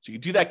there. So you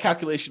can do that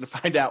calculation to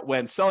find out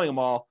when selling them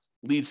all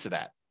leads to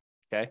that.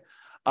 Okay.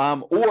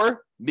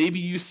 Or maybe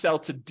you sell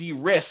to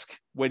de-risk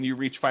when you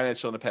reach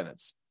financial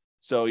independence.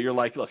 So you're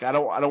like, look, I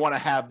don't want to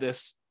have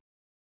this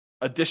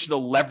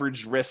additional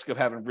leverage risk of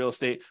having real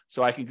estate,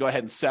 so I can go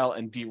ahead and sell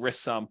and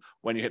de-risk some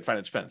when you hit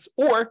financial independence.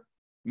 Or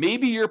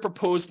maybe your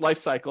proposed life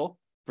cycle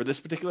for this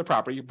particular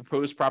property, your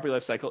proposed property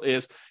life cycle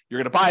is you're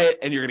going to buy it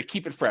and you're going to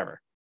keep it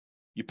forever.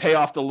 You pay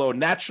off the loan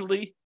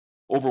naturally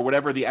over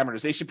whatever the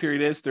amortization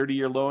period is,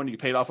 30-year loan, you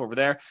pay it off over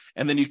there,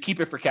 and then you keep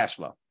it for cash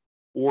flow.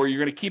 Or you're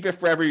going to keep it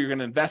forever, you're going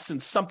to invest in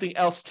something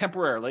else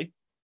temporarily.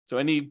 So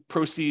any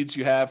proceeds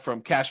you have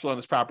from cash flow on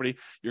this property,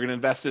 you're going to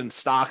invest in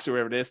stocks or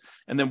whatever it is.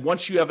 And then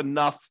once you have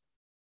enough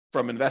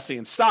from investing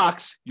in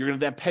stocks, you're going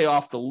to then pay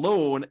off the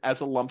loan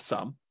as a lump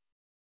sum.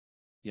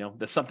 You know,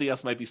 that something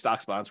else might be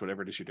stocks, bonds,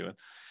 whatever it is you're doing.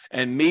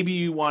 And maybe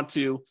you want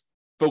to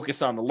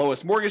focus on the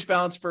lowest mortgage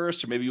balance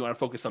first, or maybe you want to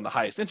focus on the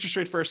highest interest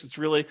rate first. It's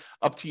really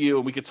up to you.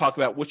 And we could talk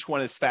about which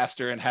one is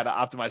faster and how to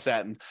optimize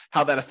that and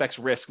how that affects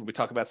risk when we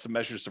talk about some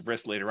measures of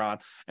risk later on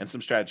and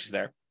some strategies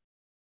there.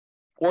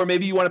 Or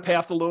maybe you want to pay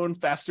off the loan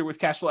faster with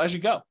cash flow as you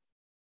go.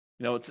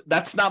 You know,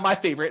 that's not my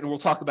favorite, and we'll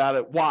talk about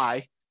it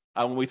why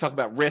when we talk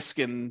about risk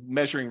and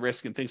measuring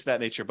risk and things of that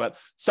nature. But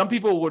some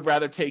people would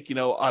rather take, you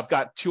know, I've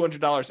got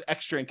 $200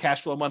 extra in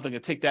cash flow a month. I'm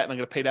going to take that and I'm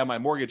going to pay down my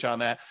mortgage on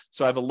that.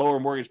 So I have a lower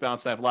mortgage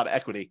balance and I have a lot of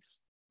equity.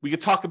 We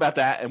could talk about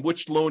that and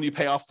which loan you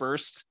pay off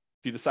first.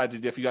 If you decide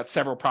to, if you got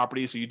several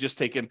properties, or you just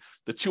taking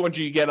the $200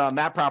 you get on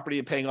that property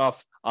and paying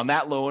off on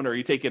that loan, or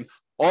you taking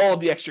all of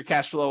the extra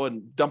cash flow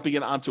and dumping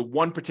it onto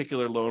one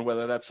particular loan,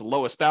 whether that's the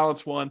lowest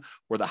balance one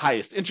or the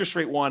highest interest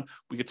rate one.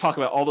 We could talk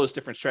about all those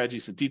different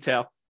strategies in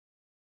detail.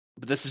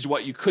 But this is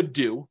what you could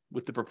do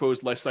with the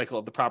proposed life cycle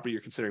of the property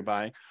you're considering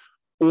buying.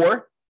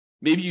 Or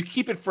maybe you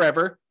keep it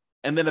forever,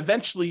 and then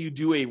eventually you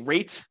do a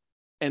rate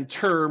and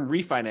term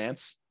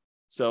refinance.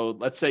 So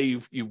let's say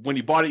you when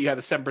you bought it, you had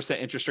a 7%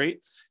 interest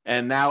rate,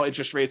 and now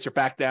interest rates are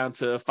back down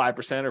to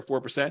 5%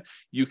 or 4%.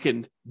 You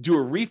can do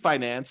a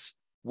refinance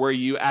where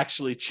you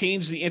actually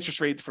change the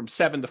interest rate from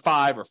 7 to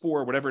 5 or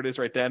 4, whatever it is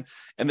right then,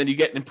 and then you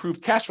get an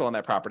improved cash flow on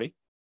that property.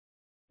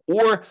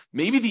 Or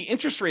maybe the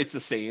interest rate's the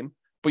same,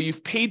 but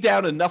you've paid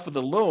down enough of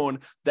the loan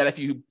that if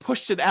you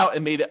pushed it out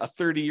and made it a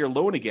 30-year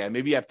loan again,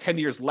 maybe you have 10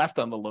 years left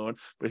on the loan,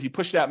 but if you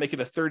push it out, make it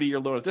a 30-year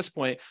loan at this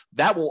point,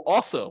 that will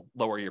also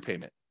lower your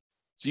payment.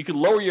 So you can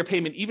lower your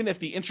payment even if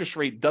the interest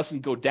rate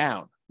doesn't go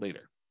down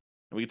later.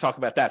 And we can talk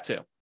about that too.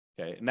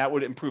 Okay. And that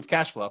would improve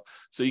cash flow.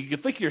 So you can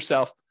think to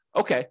yourself,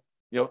 okay,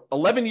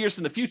 11 years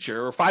in the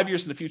future, or 5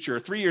 years in the future, or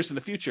 3 years in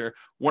the future,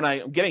 when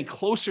I am getting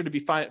closer to be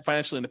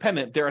financially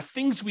independent, there are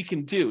things we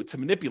can do to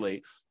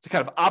manipulate, to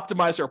kind of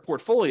optimize our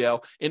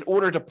portfolio in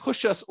order to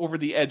push us over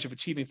the edge of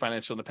achieving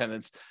financial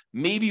independence.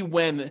 Maybe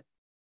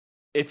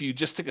if you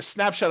just took a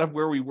snapshot of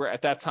where we were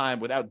at that time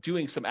without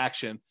doing some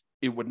action,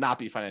 it would not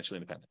be financially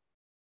independent.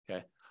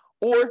 Okay.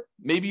 Or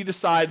maybe you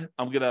decide,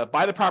 I'm going to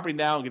buy the property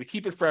now, I'm going to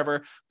keep it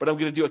forever, but I'm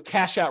going to do a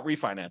cash out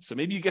refinance. So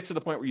maybe you get to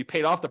the point where you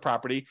paid off the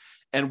property,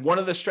 and one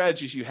of the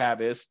strategies you have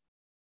is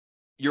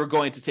you're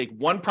going to take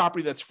one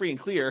property that's free and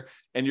clear,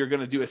 and you're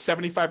going to do a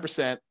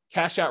 75%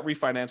 cash out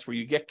refinance where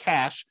you get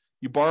cash,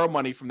 you borrow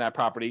money from that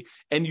property,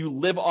 and you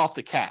live off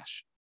the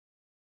cash.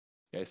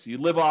 Okay, so you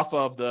live off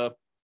of the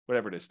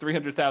whatever it is,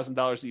 $300,000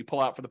 that you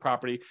pull out for the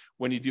property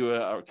when you do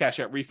a cash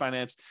out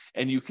refinance,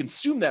 and you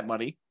consume that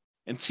money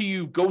until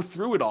you go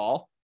through it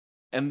all,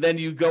 and then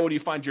you go and you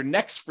find your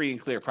next free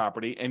and clear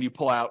property, and you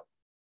pull out,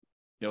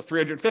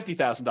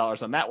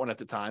 $350,000 on that one at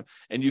the time,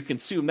 and you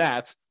consume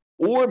that.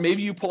 Or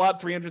maybe you pull out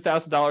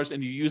 $300,000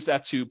 and you use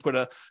that to put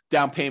a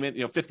down payment,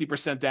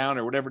 50% down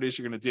or whatever it is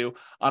you're going to do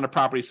on a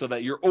property so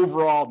that your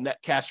overall net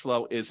cash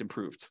flow is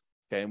improved.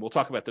 Okay. And we'll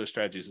talk about those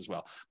strategies as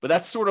well. But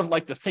that's sort of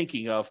like the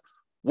thinking of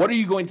what are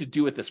you going to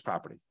do with this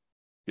property?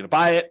 You're going to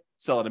buy it,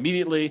 sell it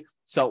immediately,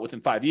 sell it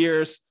within 5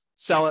 years,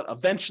 sell it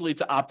eventually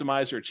to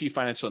optimize or achieve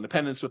financial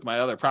independence with my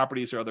other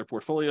properties or other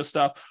portfolio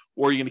stuff,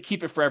 or you're going to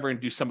keep it forever and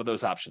do some of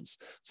those options.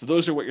 So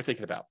those are what you're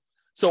thinking about.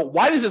 So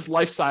why does this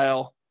life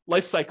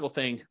cycle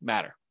thing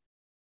matter?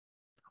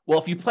 Well,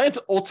 if you plan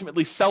to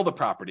ultimately sell the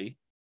property,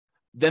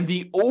 then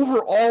the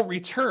overall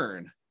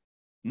return,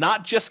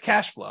 not just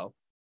cash flow,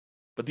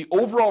 but the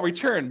overall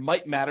return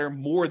might matter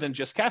more than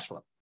just cash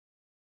flow.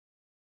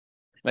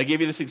 And I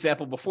gave you this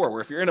example before,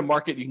 where if you're in a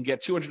market, you can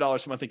get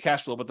 $200 a month in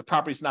cash flow, but the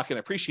property's not going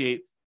to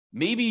appreciate.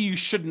 Maybe you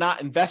should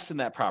not invest in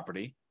that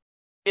property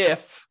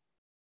if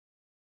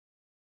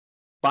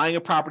buying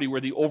a property where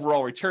the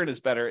overall return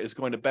is better is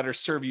going to better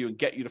serve you and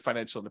get you to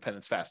financial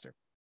independence faster.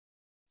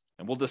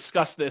 And we'll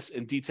discuss this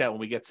in detail when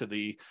we get to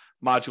the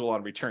module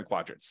on return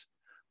quadrants.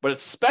 But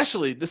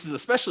this is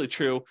especially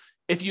true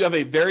if you have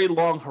a very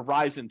long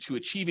horizon to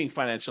achieving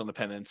financial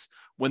independence,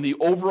 when the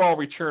overall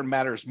return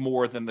matters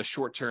more than the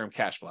short-term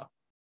cash flow.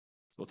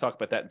 So we'll talk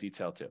about that in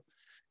detail too.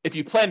 If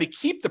you plan to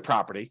keep the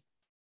property,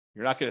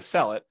 you're not going to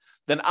sell it,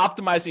 then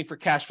optimizing for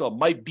cash flow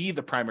might be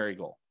the primary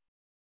goal.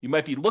 You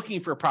might be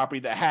looking for a property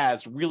that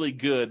has really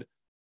good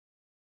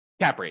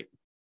cap rate,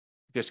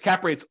 because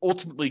cap rate's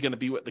ultimately going to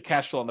be what the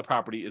cash flow on the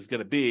property is going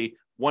to be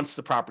once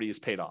the property is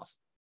paid off.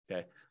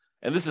 Okay.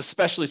 And this is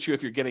especially true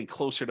if you're getting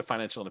closer to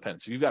financial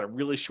independence. If you've got a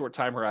really short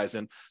time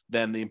horizon,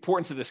 then the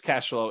importance of this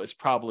cash flow is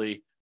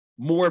probably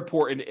more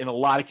important in a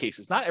lot of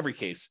cases, not every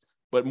case,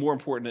 but more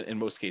important in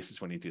most cases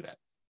when you do that.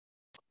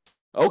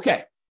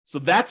 Okay. So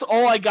that's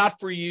all I got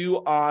for you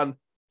on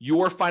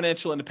your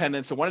financial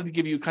independence. I wanted to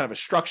give you kind of a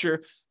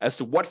structure as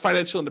to what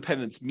financial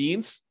independence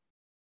means,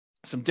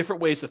 some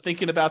different ways of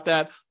thinking about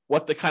that,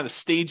 what the kind of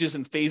stages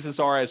and phases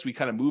are as we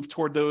kind of move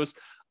toward those,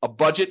 a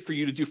budget for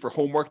you to do for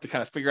homework to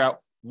kind of figure out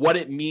what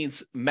it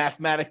means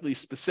mathematically,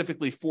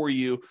 specifically for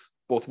you,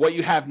 both what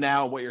you have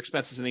now and what your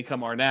expenses and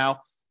income are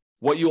now,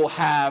 what you will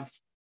have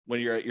when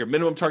you're at your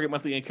minimum target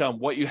monthly income,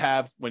 what you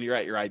have when you're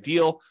at your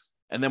ideal.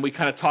 And then we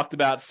kind of talked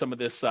about some of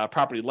this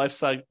property life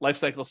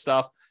cycle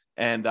stuff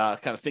and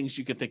kind of things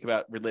you can think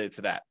about related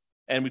to that.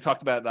 And we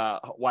talked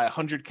about why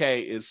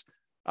 100K is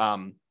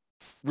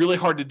really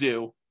hard to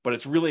do, but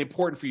it's really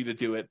important for you to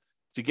do it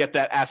to get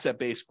that asset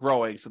base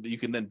growing so that you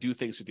can then do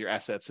things with your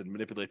assets and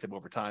manipulate them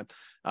over time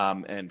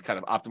and kind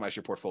of optimize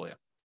your portfolio.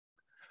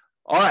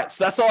 All right,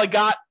 so that's all I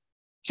got.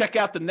 Check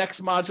out the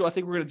next module. I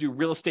think we're going to do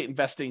real estate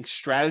investing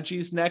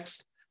strategies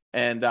next.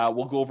 And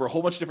we'll go over a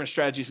whole bunch of different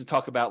strategies and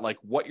talk about like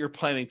what you're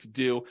planning to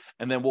do.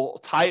 And then we'll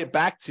tie it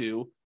back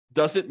to,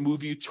 does it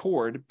move you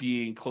toward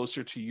being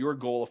closer to your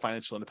goal of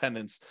financial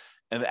independence?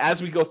 And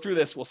as we go through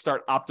this, we'll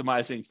start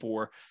optimizing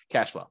for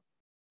cash flow.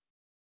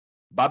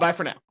 Bye-bye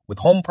for now. With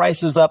home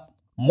prices up,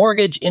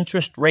 mortgage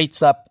interest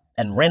rates up,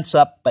 and rents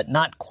up, but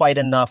not quite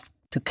enough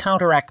to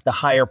counteract the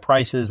higher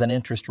prices and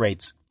interest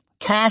rates,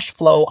 cash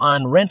flow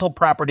on rental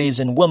properties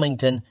in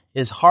Wilmington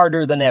is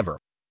harder than ever.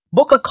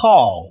 Book a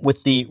call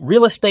with the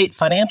Real Estate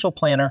Financial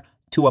Planner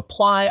to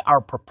apply our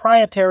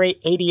proprietary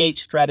 88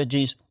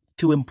 strategies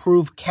to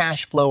improve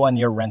cash flow on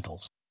your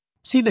rentals.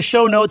 See the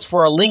show notes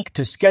for a link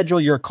to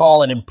schedule your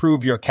call and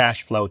improve your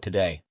cash flow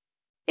today.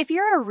 If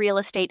you're a real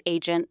estate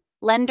agent,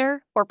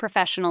 lender, or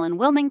professional in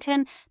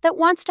Wilmington that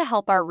wants to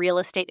help our real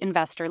estate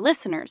investor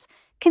listeners,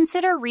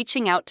 consider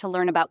reaching out to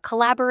learn about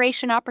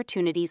collaboration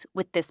opportunities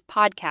with this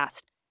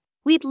podcast.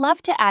 We'd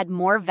love to add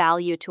more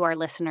value to our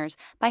listeners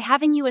by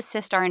having you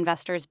assist our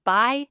investors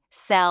buy,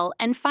 sell,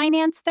 and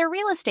finance their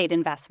real estate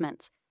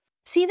investments.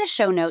 See the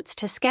show notes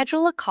to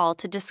schedule a call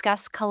to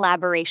discuss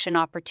collaboration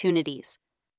opportunities.